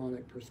a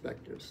shamanic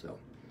perspective. So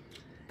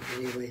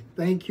anyway,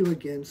 thank you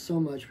again so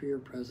much for your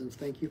presence.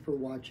 Thank you for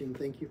watching.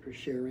 Thank you for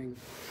sharing.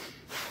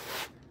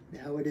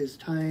 Now it's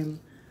time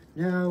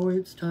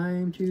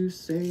to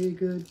say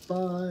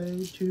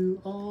goodbye to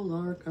all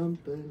our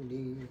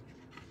company.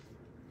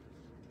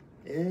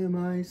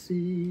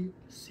 M-I-C,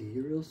 see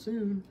you real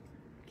soon.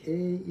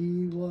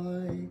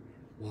 K-E-Y,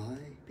 why?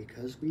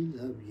 Because we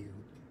love you.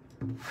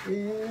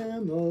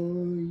 M-O-U-S-E.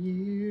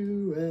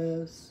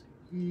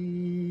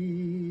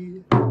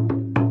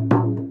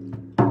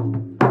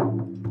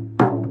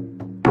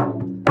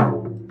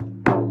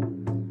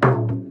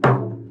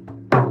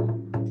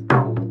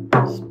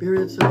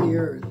 Spirits of the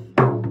earth,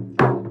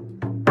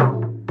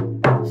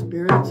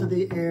 spirits of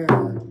the air,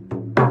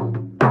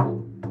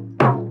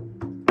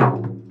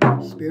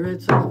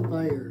 spirits of the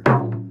fire,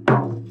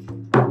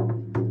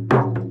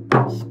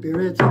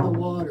 spirits of the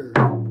water,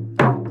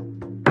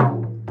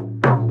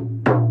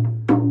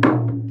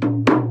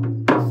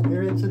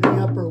 spirits of the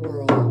upper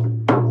world,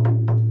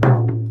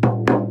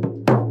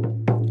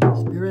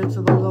 spirits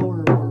of the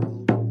lower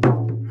world,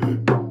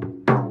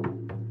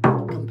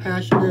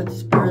 compassionate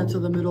spirits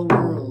of the middle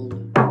world,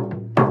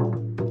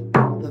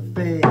 the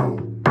Fae,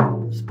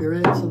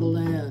 spirits of the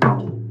land,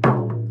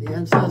 the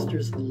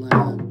ancestors of the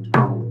land.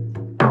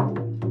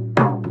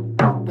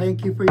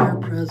 Thank you for your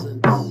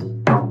presence.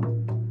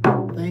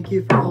 Thank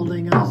you for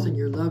holding us in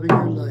your love and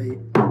your light.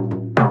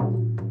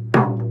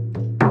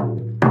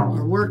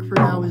 Our work for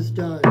now is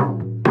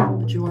done,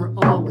 but you are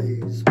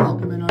always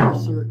welcome in our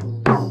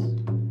circles.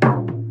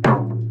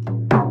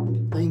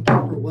 Thank you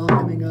for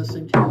welcoming us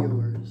into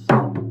yours.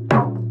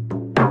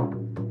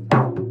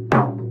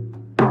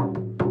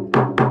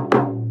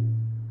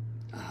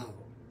 Oh.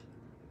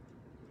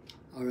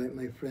 All right,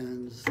 my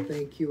friends,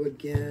 thank you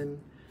again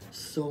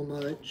so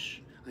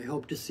much. I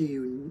hope to see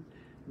you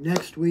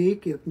next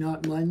week, if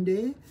not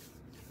Monday.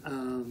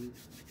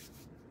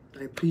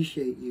 I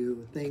appreciate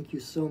you. Thank you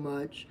so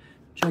much.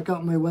 Check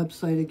out my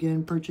website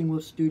again, Perching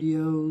Wolf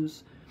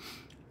Studios.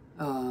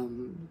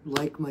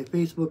 Like my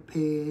Facebook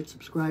page,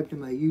 subscribe to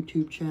my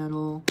YouTube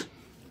channel.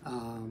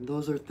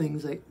 Those are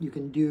things that you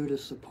can do to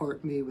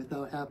support me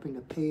without having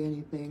to pay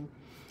anything.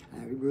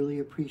 I really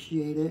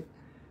appreciate it.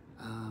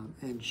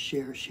 And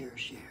share.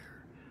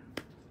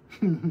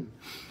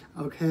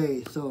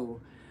 Okay,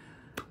 so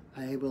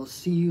I will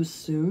see you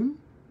soon,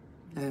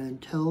 and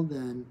until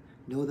then,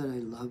 know that I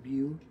love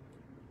you,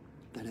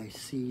 that I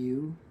see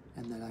you,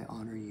 and that I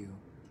honor you.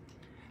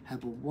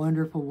 Have a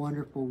wonderful,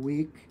 wonderful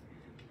week.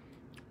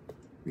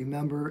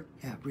 Remember,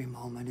 every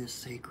moment is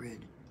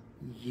sacred.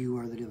 You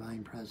are the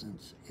divine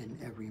presence in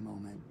every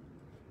moment.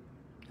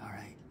 All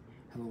right.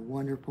 Have a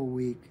wonderful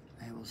week.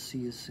 I will see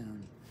you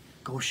soon.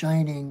 Go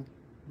shining.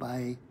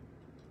 Bye.